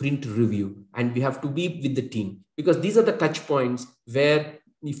and sprint review. And we have to be with the team, because these are the touch points where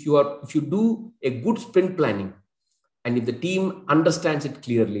if you do a good sprint planning, and if the team understands it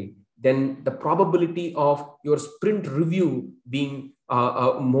clearly, then the probability of your sprint review being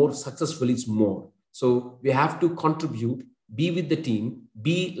more successful is more. So we have to contribute, be with the team,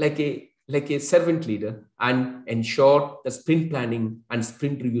 be like a servant leader, and ensure the sprint planning and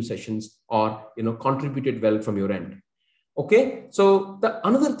sprint review sessions are contributed well from your end. Okay, so the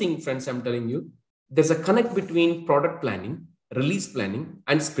another thing, friends, I'm telling you, there's a connect between product planning, release planning,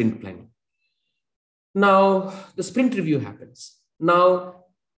 and sprint planning. Now, the sprint review happens. Now,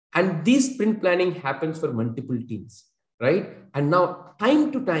 and this sprint planning happens for multiple teams, right? And now,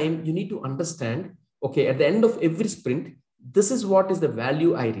 time to time, you need to understand, okay, at the end of every sprint, this is what is the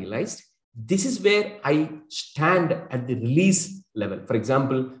value I realized. This is where I stand at the release level. For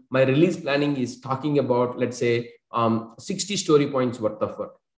example, my release planning is talking about, let's say, 60 story points worth of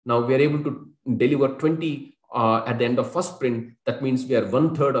work. Now, we are able to deliver 20 at the end of first sprint. That means we are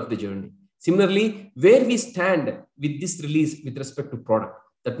 1/3 of the journey. Similarly, where we stand with this release with respect to product,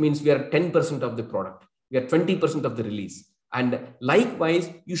 that means we are 10% of the product, we are 20% of the release. And likewise,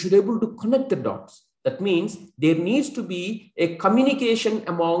 you should be able to connect the dots. That means there needs to be a communication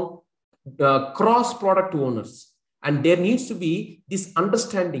among cross product owners. And there needs to be this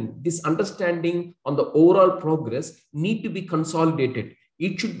understanding on the overall progress need to be consolidated.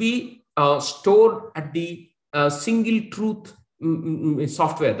 It should be stored at the single truth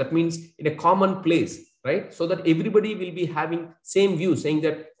software. That means in a common place, right? So that everybody will be having same view, saying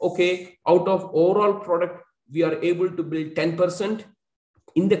that, okay, out of overall product, we are able to build 10%.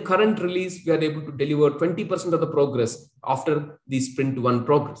 In the current release, we are able to deliver 20% of the progress after the sprint one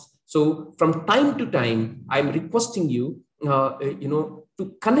progress. So from time to time, I'm requesting you,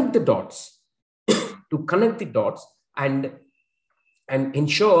 to connect the dots, and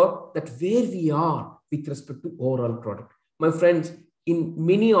ensure that where we are with respect to overall product. My friends, in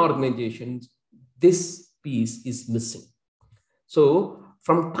many organizations, this piece is missing. So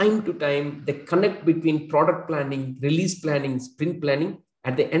from time to time, the connect between product planning, release planning, sprint planning,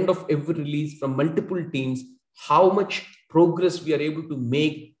 at the end of every release from multiple teams, how much progress we are able to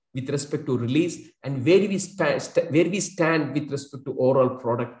make with respect to release, and where we stand with respect to overall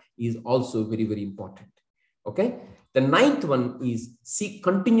product is also very, very important. Okay. The ninth one is seek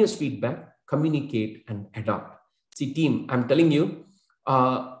continuous feedback, communicate, and adapt. See, team, I'm telling you,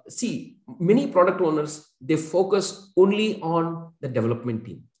 many product owners, they focus only on the development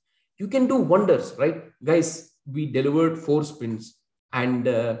team. You can do wonders, right? Guys, we delivered 4 sprints, and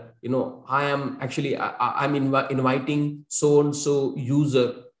I'm inviting so-and-so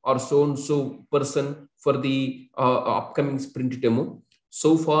user or so-and-so person for the upcoming sprint demo.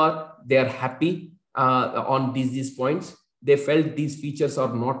 So far, they are happy on these points. They felt these features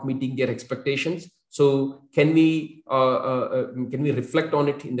are not meeting their expectations. So can we reflect on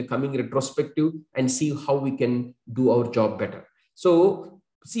it in the coming retrospective and see how we can do our job better? So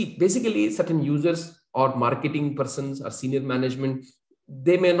see, basically certain users or marketing persons or senior management,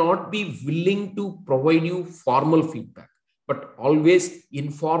 they may not be willing to provide you formal feedback, but always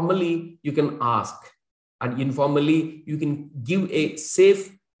informally you can ask, and informally you can give a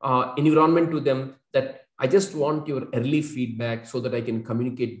safe environment to them that I just want your early feedback so that I can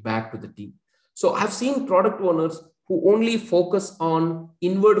communicate back to the team. So I've seen product owners who only focus on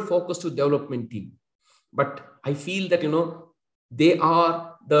inward focus to development team, but I feel that, they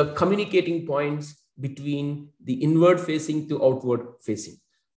are the communicating points between the inward facing to outward facing.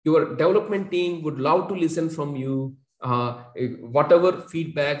 Your development team would love to listen from you, whatever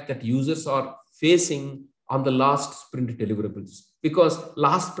feedback that users are facing on the last sprint deliverables, because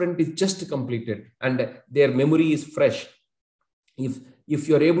last sprint is just completed and their memory is fresh. If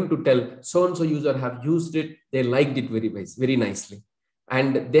you're able to tell so-and-so user have used it, they liked it very nicely,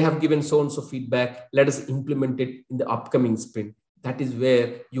 and they have given so-and-so feedback, let us implement it in the upcoming sprint. That is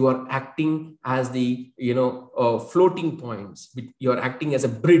where you are acting as the, floating points. You are acting as a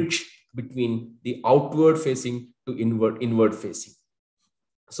bridge between the outward facing to inward facing.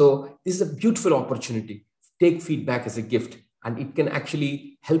 So this is a beautiful opportunity. Take feedback as a gift, and it can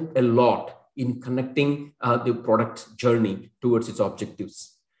actually help a lot in connecting the product journey towards its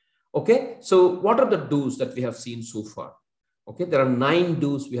objectives. Okay, so what are the do's that we have seen so far? Okay, there are 9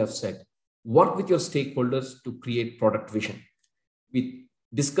 do's we have said. Work with your stakeholders to create product vision. We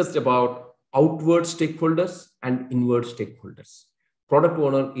discussed about outward stakeholders and inward stakeholders. Product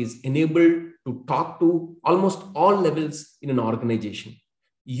owner is enabled to talk to almost all levels in an organization.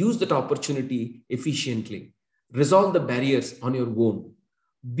 Use that opportunity efficiently. Resolve the barriers on your own.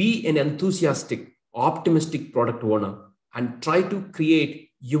 Be an enthusiastic, optimistic product owner and try to create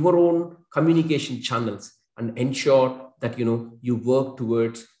your own communication channels and ensure that you work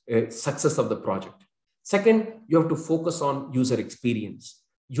towards success of the project. Second, you have to focus on user experience.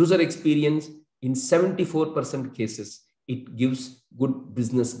 User experience in 74% cases, it gives good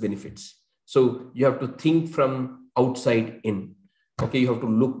business benefits. So you have to think from outside in. Okay, you have to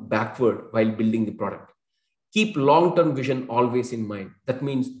look backward while building the product. Keep long-term vision always in mind. That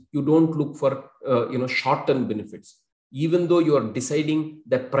means you don't look for short-term benefits. Even though you are deciding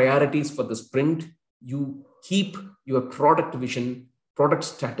the priorities for the sprint, you keep your product vision, product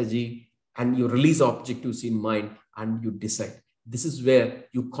strategy, and your release objectives in mind, and you decide. This is where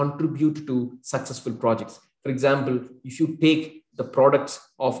you contribute to successful projects. For example, if you take the products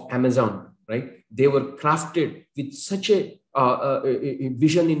of Amazon, right? They were crafted with such a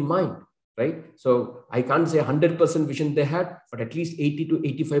vision in mind, right? So I can't say 100% vision they had, but at least 80 to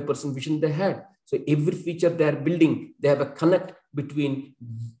 85% vision they had. So every feature they are building, they have a connect between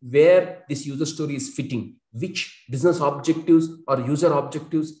where this user story is fitting, which business objectives or user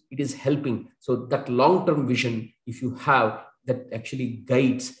objectives it is helping. So that long-term vision, if you have, that actually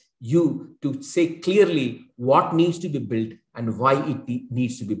guides you to say clearly what needs to be built and why it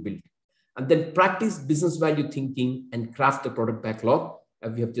needs to be built. And then practice business value thinking and craft the product backlog.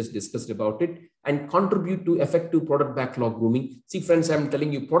 We have just discussed about it, and contribute to effective product backlog grooming. See, friends, I'm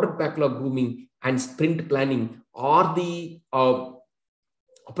telling you, product backlog grooming and sprint planning are the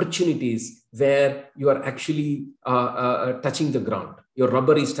opportunities where you are actually touching the ground. Your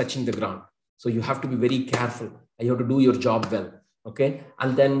rubber is touching the ground. So you have to be very careful and you have to do your job well. Okay.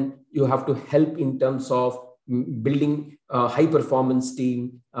 And then you have to help in terms of building a high performance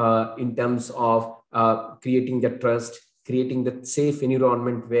team, in terms of creating the trust, creating the safe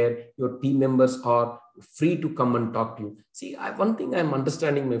environment where your team members are free to come and talk to you. See, one thing I'm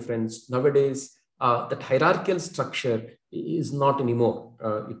understanding, my friends, nowadays, that hierarchical structure is not anymore.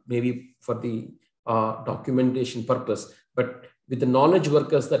 It may be for the documentation purpose, but with the knowledge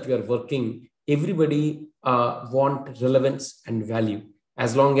workers that we are working, everybody want relevance and value.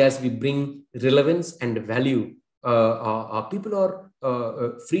 As long as we bring relevance and value, people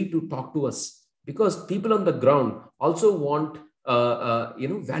are free to talk to us. Because people on the ground also want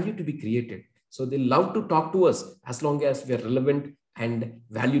value to be created. So they love to talk to us as long as we are relevant and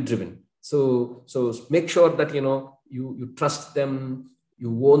value driven. So make sure that you trust them,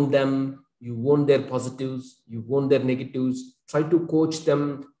 you own them, you own their positives, you own their negatives. Try to coach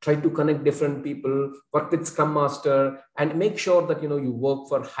them, try to connect different people, work with Scrum Master, and make sure that you work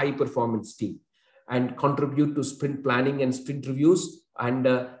for high performance team and contribute to sprint planning and sprint reviews. And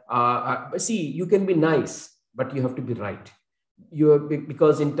see, you can be nice, but you have to be right.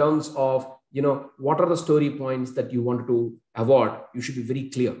 Because in terms of, what are the story points that you want to award, you should be very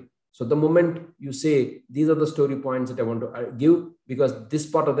clear. So the moment you say, these are the story points that I want to give, because this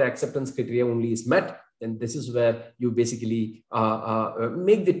part of the acceptance criteria only is met, then this is where you basically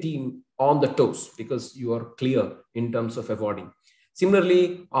make the team on the toes, because you are clear in terms of awarding.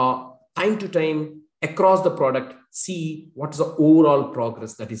 Similarly, time to time, across the product, see what is the overall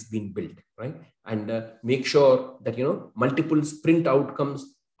progress that is being built, right? And make sure that multiple sprint outcomes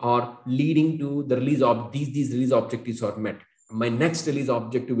are leading to the release of these release objectives are met. My next release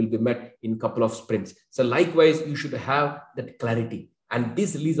objective will be met in a couple of sprints. So likewise, you should have that clarity, and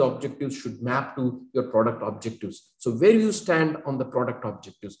these release objectives should map to your product objectives. So where you stand on the product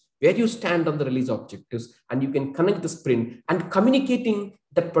objectives, where you stand on the release objectives, and you can connect the sprint and communicating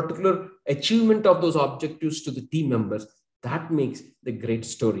that particular achievement of those objectives to the team members. That makes the great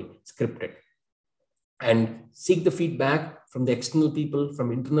story scripted. And seek the feedback from the external people,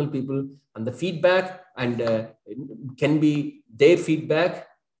 from internal people, and the feedback and can be their feedback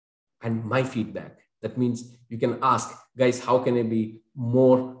and my feedback. That means you can ask, guys, how can I be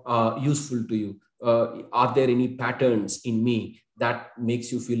more useful to you? Are there any patterns in me that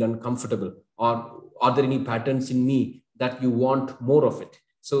makes you feel uncomfortable? Or are there any patterns in me that you want more of it?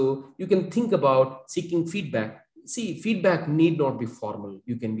 So you can think about seeking feedback. See, feedback need not be formal.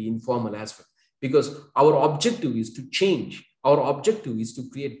 You can be informal as well, because our objective is to change. Our objective is to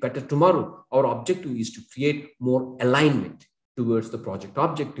create better tomorrow. Our objective is to create more alignment towards the project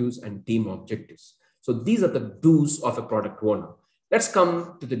objectives and team objectives. So these are the do's of a product owner. Let's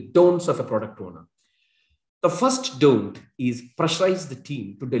come to the don'ts of a product owner. The first don't is pressurize the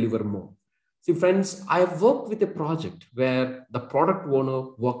team to deliver more. See, friends, I have worked with a project where the product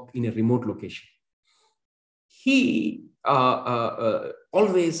owner worked in a remote location. He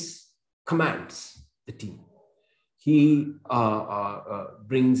always commands the team. He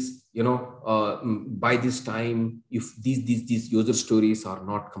brings, by this time, if these user stories are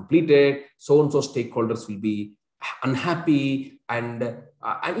not completed, so and so stakeholders will be unhappy, and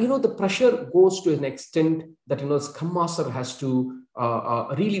the pressure goes to an extent that Scrum Master has to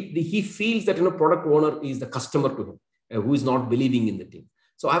really, he feels that product owner is the customer to him, who is not believing in the team.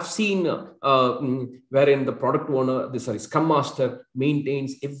 So I've seen wherein the product owner, Scrum Master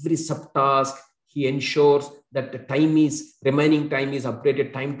maintains every subtask. He ensures that the remaining time is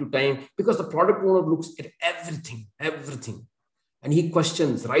updated time to time, because the product owner looks at everything. And he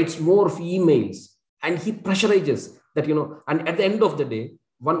questions, writes more emails, and he pressurizes that, and at the end of the day,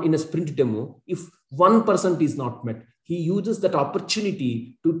 in a sprint demo, if 1% is not met, he uses that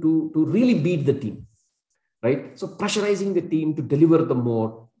opportunity to really beat the team, right? So pressurizing the team to deliver the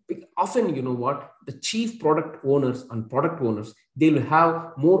more. Often, the chief product owners and product owners, they'll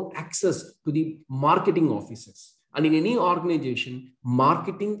have more access to the marketing officers. And in any organization,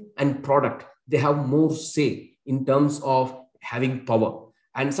 marketing and product, they have more say in terms of having power.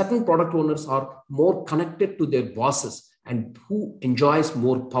 And certain product owners are more connected to their bosses and who enjoys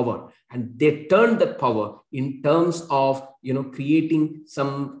more power. And they turn that power in terms of, creating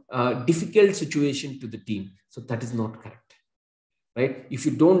some difficult situation to the team. So that is not correct. Right? If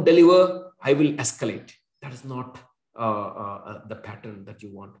you don't deliver, I will escalate. That is not the pattern that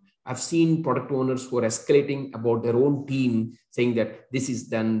you want. I've seen product owners who are escalating about their own team, saying that this is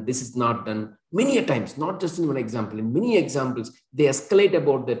done, this is not done. Many a times, not just in one example, in many examples, they escalate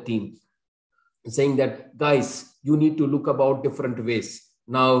about their team, saying that, guys, you need to look about different ways.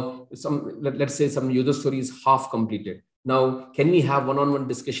 Now, let's say some user story is half completed. Now, can we have one-on-one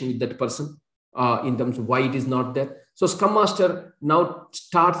discussion with that person in terms of why it is not there? So Scrum Master now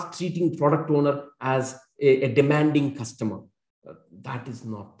starts treating product owner as a demanding customer. That is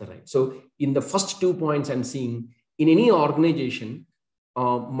not the right. So in the first 2 points I'm seeing, in any organization,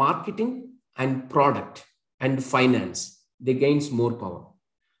 marketing and product and finance, they gains more power.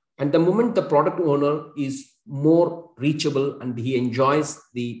 And the moment the product owner is more reachable and he enjoys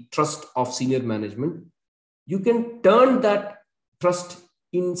the trust of senior management, you can turn that trust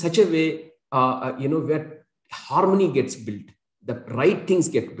in such a way, where harmony gets built, the right things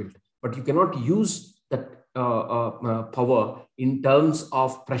get built, but you cannot use that power in terms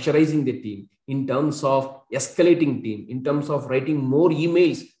of pressurizing the team, in terms of escalating team, in terms of writing more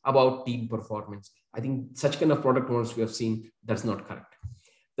emails about team performance. I think such kind of product owners we have seen, that's not correct.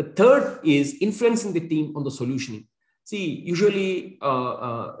 The third is influencing the team on the solutioning. See, usually,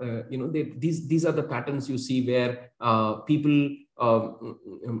 these are the patterns you see where people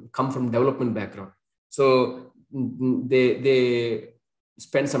come from development background. So they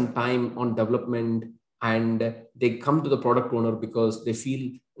spend some time on development and they come to the product owner because they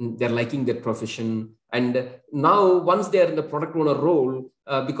feel they're liking their profession. And now once they're in the product owner role,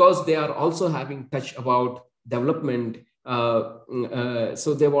 because they are also having touch about development,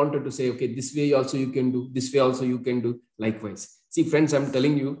 so they wanted to say, okay, this way also you can do, this way also you can do, likewise. See, friends, I'm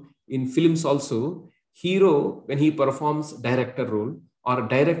telling you, in films also, hero, when he performs director role, or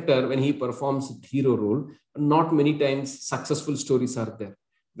director, when he performs hero role, not many times successful stories are there.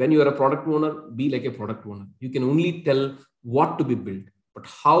 When you are a product owner, be like a product owner. You can only tell what to be built, but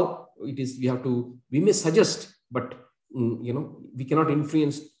how it is, we may suggest, but we cannot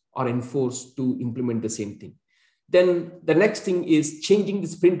influence or enforce to implement the same thing. Then the next thing is changing the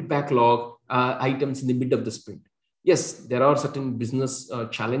sprint backlog items in the mid of the sprint. Yes, there are certain business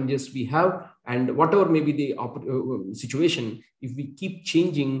challenges we have, and whatever may be the situation, if we keep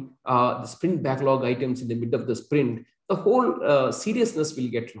changing the sprint backlog items in the mid of the sprint, the whole seriousness will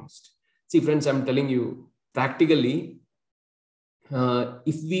get lost. See, friends, I'm telling you, practically,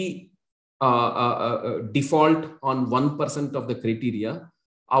 if we default on 1% of the criteria,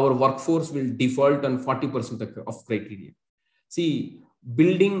 our workforce will default on 40% of criteria. See,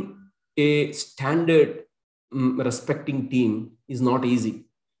 building a standard respecting team is not easy.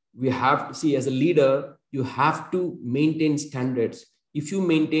 We have to see, as a leader, you have to maintain standards. If you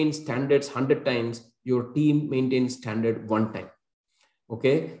maintain standards 100 times, your team maintains standard 1 time.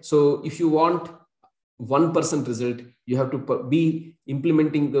 Okay. So if you want 1% result, you have to be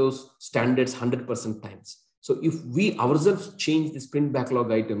implementing those standards 100% times. So if we ourselves change the sprint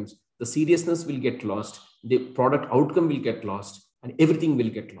backlog items, the seriousness will get lost, the product outcome will get lost, and everything will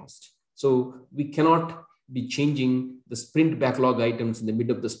get lost. So we cannot be changing the sprint backlog items in the mid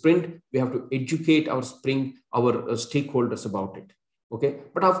of the sprint. We have to educate our stakeholders about it. Okay,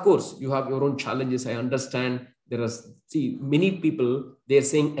 but of course you have your own challenges. I understand there are, see, many people, they're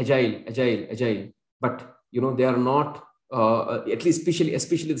saying agile, but they are not, at least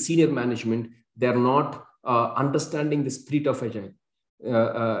especially the senior management, they are not understanding the spirit of agile.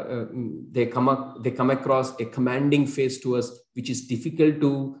 They come across a commanding phase to us, which is difficult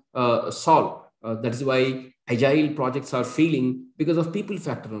to solve. That is why agile projects are failing, because of people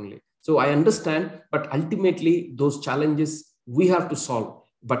factor only. So I understand, but ultimately those challenges we have to solve,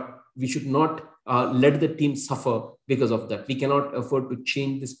 but we should not let the team suffer because of that. We cannot afford to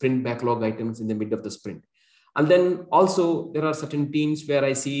change the sprint backlog items in the mid of the sprint. And then also there are certain teams where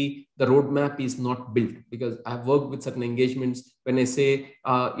I see the roadmap is not built, because I've worked with certain engagements when I say,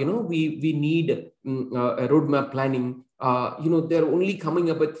 we need a roadmap planning. They're only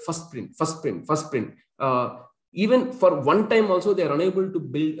coming up with first sprint. Even for one time also, they're unable to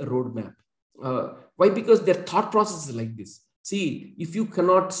build a roadmap. Why? Because their thought process is like this. See, if you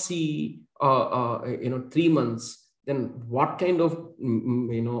cannot see, 3 months, then what kind of,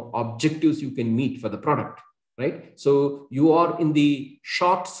 objectives you can meet for the product, right? So you are in the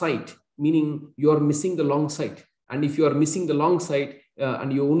short sight, meaning you are missing the long sight. And if you are missing the long sight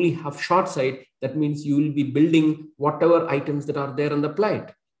and you only have short sight, that means you will be building whatever items that are there on the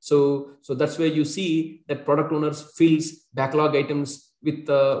plate. So that's where you see that product owners fills backlog items with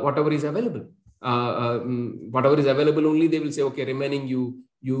whatever is available. Whatever is available only, they will say, okay, remaining you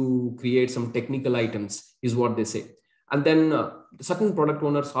create some technical items, is what they say. And then certain product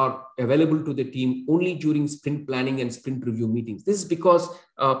owners are available to the team only during sprint planning and sprint review meetings. This is because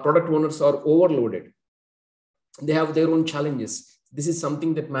product owners are overloaded. They have their own challenges. This is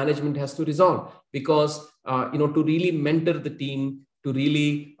something that management has to resolve, because to really mentor the team, to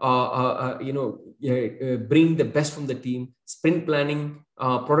really bring the best from the team, sprint planning,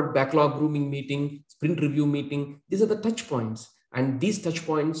 product backlog grooming meeting, sprint review meeting, these are the touch points. And these touch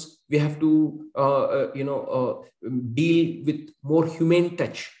points, we have to deal with more humane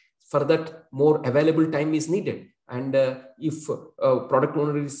touch. For that, more available time is needed. And if a product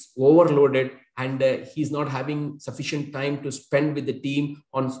owner is overloaded and he's not having sufficient time to spend with the team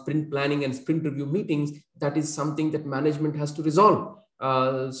on sprint planning and sprint review meetings, that is something that management has to resolve.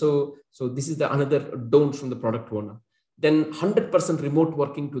 So this is the another don't from the product owner. Then 100% remote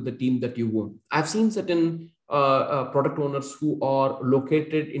working to the team that you own. I've seen certain product owners who are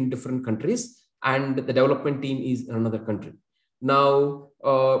located in different countries, and the development team is in another country. Now,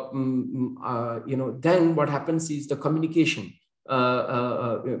 then what happens is the communication.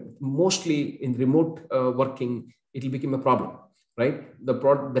 Mostly in remote working, it will become a problem, right?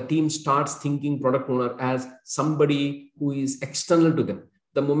 The team starts thinking product owner as somebody who is external to them.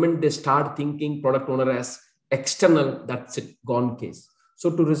 The moment they start thinking product owner as external, that's it, gone case. So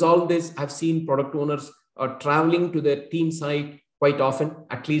to resolve this, I've seen product owners traveling to their team site quite often,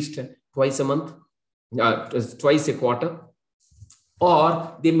 at least twice a month, twice a quarter,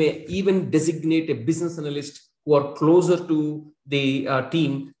 or they may even designate a business analyst who are closer to the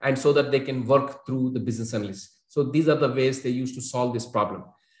team, and so that they can work through the business analyst. So these are the ways they used to solve this problem.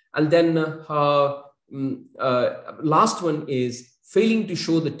 And then last one is failing to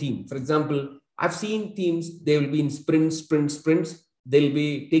show the team. For example, I've seen teams, they will be in sprints. They'll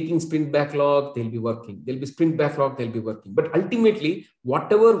be taking sprint backlog, they'll be working. There'll be sprint backlog, they'll be working. But ultimately,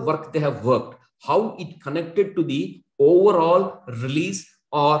 whatever work they have worked, how it connected to the overall release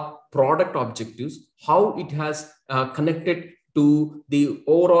or product objectives, how it has connected to the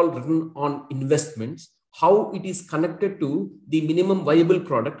overall return on investments, how it is connected to the minimum viable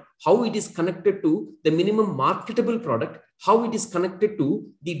product, how it is connected to the minimum marketable product, how it is connected to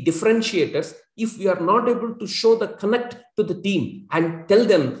the differentiators. If we are not able to show the connect to the team and tell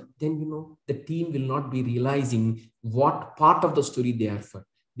them, then the team will not be realizing what part of the story they are for.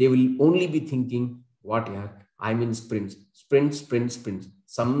 They will only be thinking, I'm in sprints.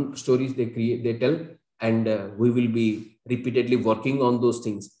 Some stories they tell, and we will be repeatedly working on those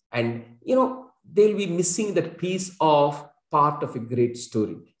things. And they'll be missing that piece of part of a great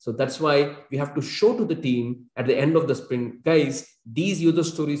story. So that's why we have to show to the team at the end of the sprint, guys, these user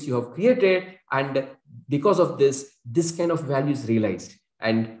stories you have created, and because of this kind of value is realized.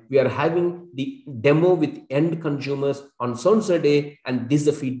 And we are having the demo with end consumers on so-and-so day, and this is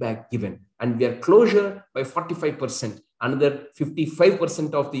the feedback given. And we are closure by 45%. Another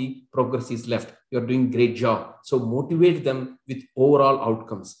 55% of the progress is left. You're doing a great job. So motivate them with overall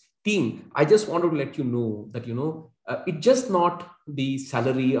outcomes. Team, I just want to let you know that, it's just not the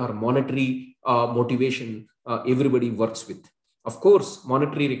salary or monetary motivation everybody works with. Of course,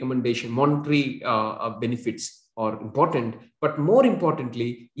 monetary benefits are important, but more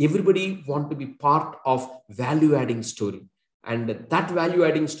importantly, everybody want to be part of value adding story. And that value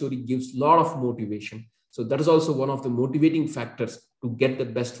adding story gives a lot of motivation. So that is also one of the motivating factors to get the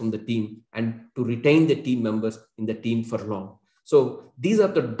best from the team and to retain the team members in the team for long. So these are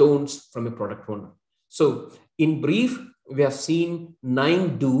the don'ts from a product owner. So in brief, we have seen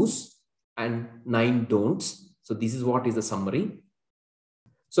 9 do's and 9 don'ts. So this is what is the summary.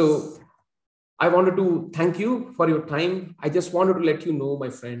 So I wanted to thank you for your time. I just wanted to let you know, my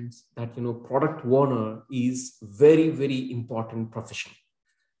friends, that product owner is very, very important profession.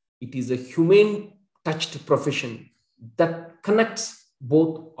 It is a human touched profession that connects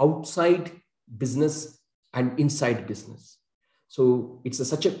both outside business and inside business. So it's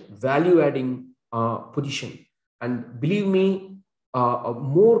such a value adding position. And believe me,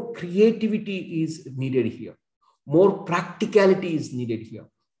 more creativity is needed here. More practicality is needed here.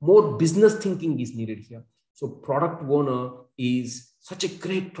 More business thinking is needed here. So product owner is such a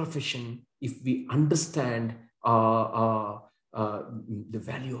great profession if we understand the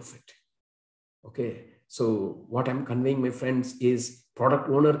value of it. Okay. So what I'm conveying, my friends, is product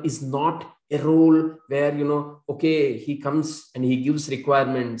owner is not a role where, okay, he comes and he gives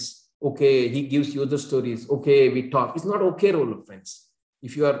requirements. Okay, he gives user stories. Okay, we talk. It's not okay role, friends.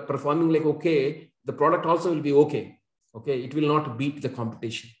 If you are performing like okay, the product also will be okay. Okay, it will not beat the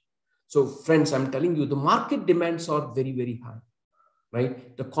competition. So friends, I'm telling you, the market demands are very, very high,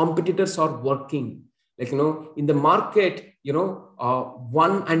 right? The competitors are working. Like, in the market,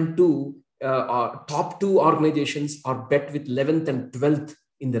 1 and 2, top 2 organizations are bet with 11th and 12th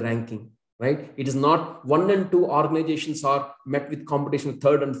in the ranking, right? It is not 1 and 2 organizations are met with competition with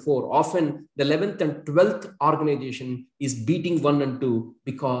 3rd and 4. Often the 11th and 12th organization is beating 1 and 2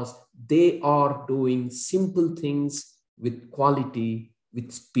 because they are doing simple things with quality,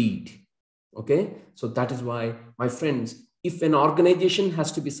 with speed. Okay. So that is why, my friends, if an organization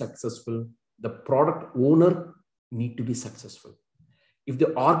has to be successful, the product owner need to be successful. If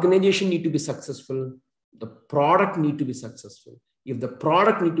the organization need to be successful, the product need to be successful. If the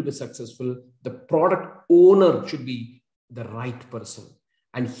product need to be successful, the product owner should be the right person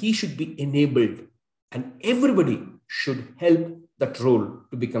and he should be enabled, and everybody should help that role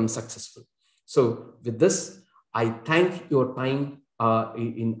to become successful. So with this, I thank your time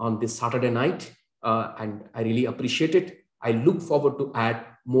on this Saturday night, and I really appreciate it. I look forward to add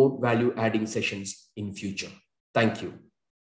more value adding sessions in future. Thank you.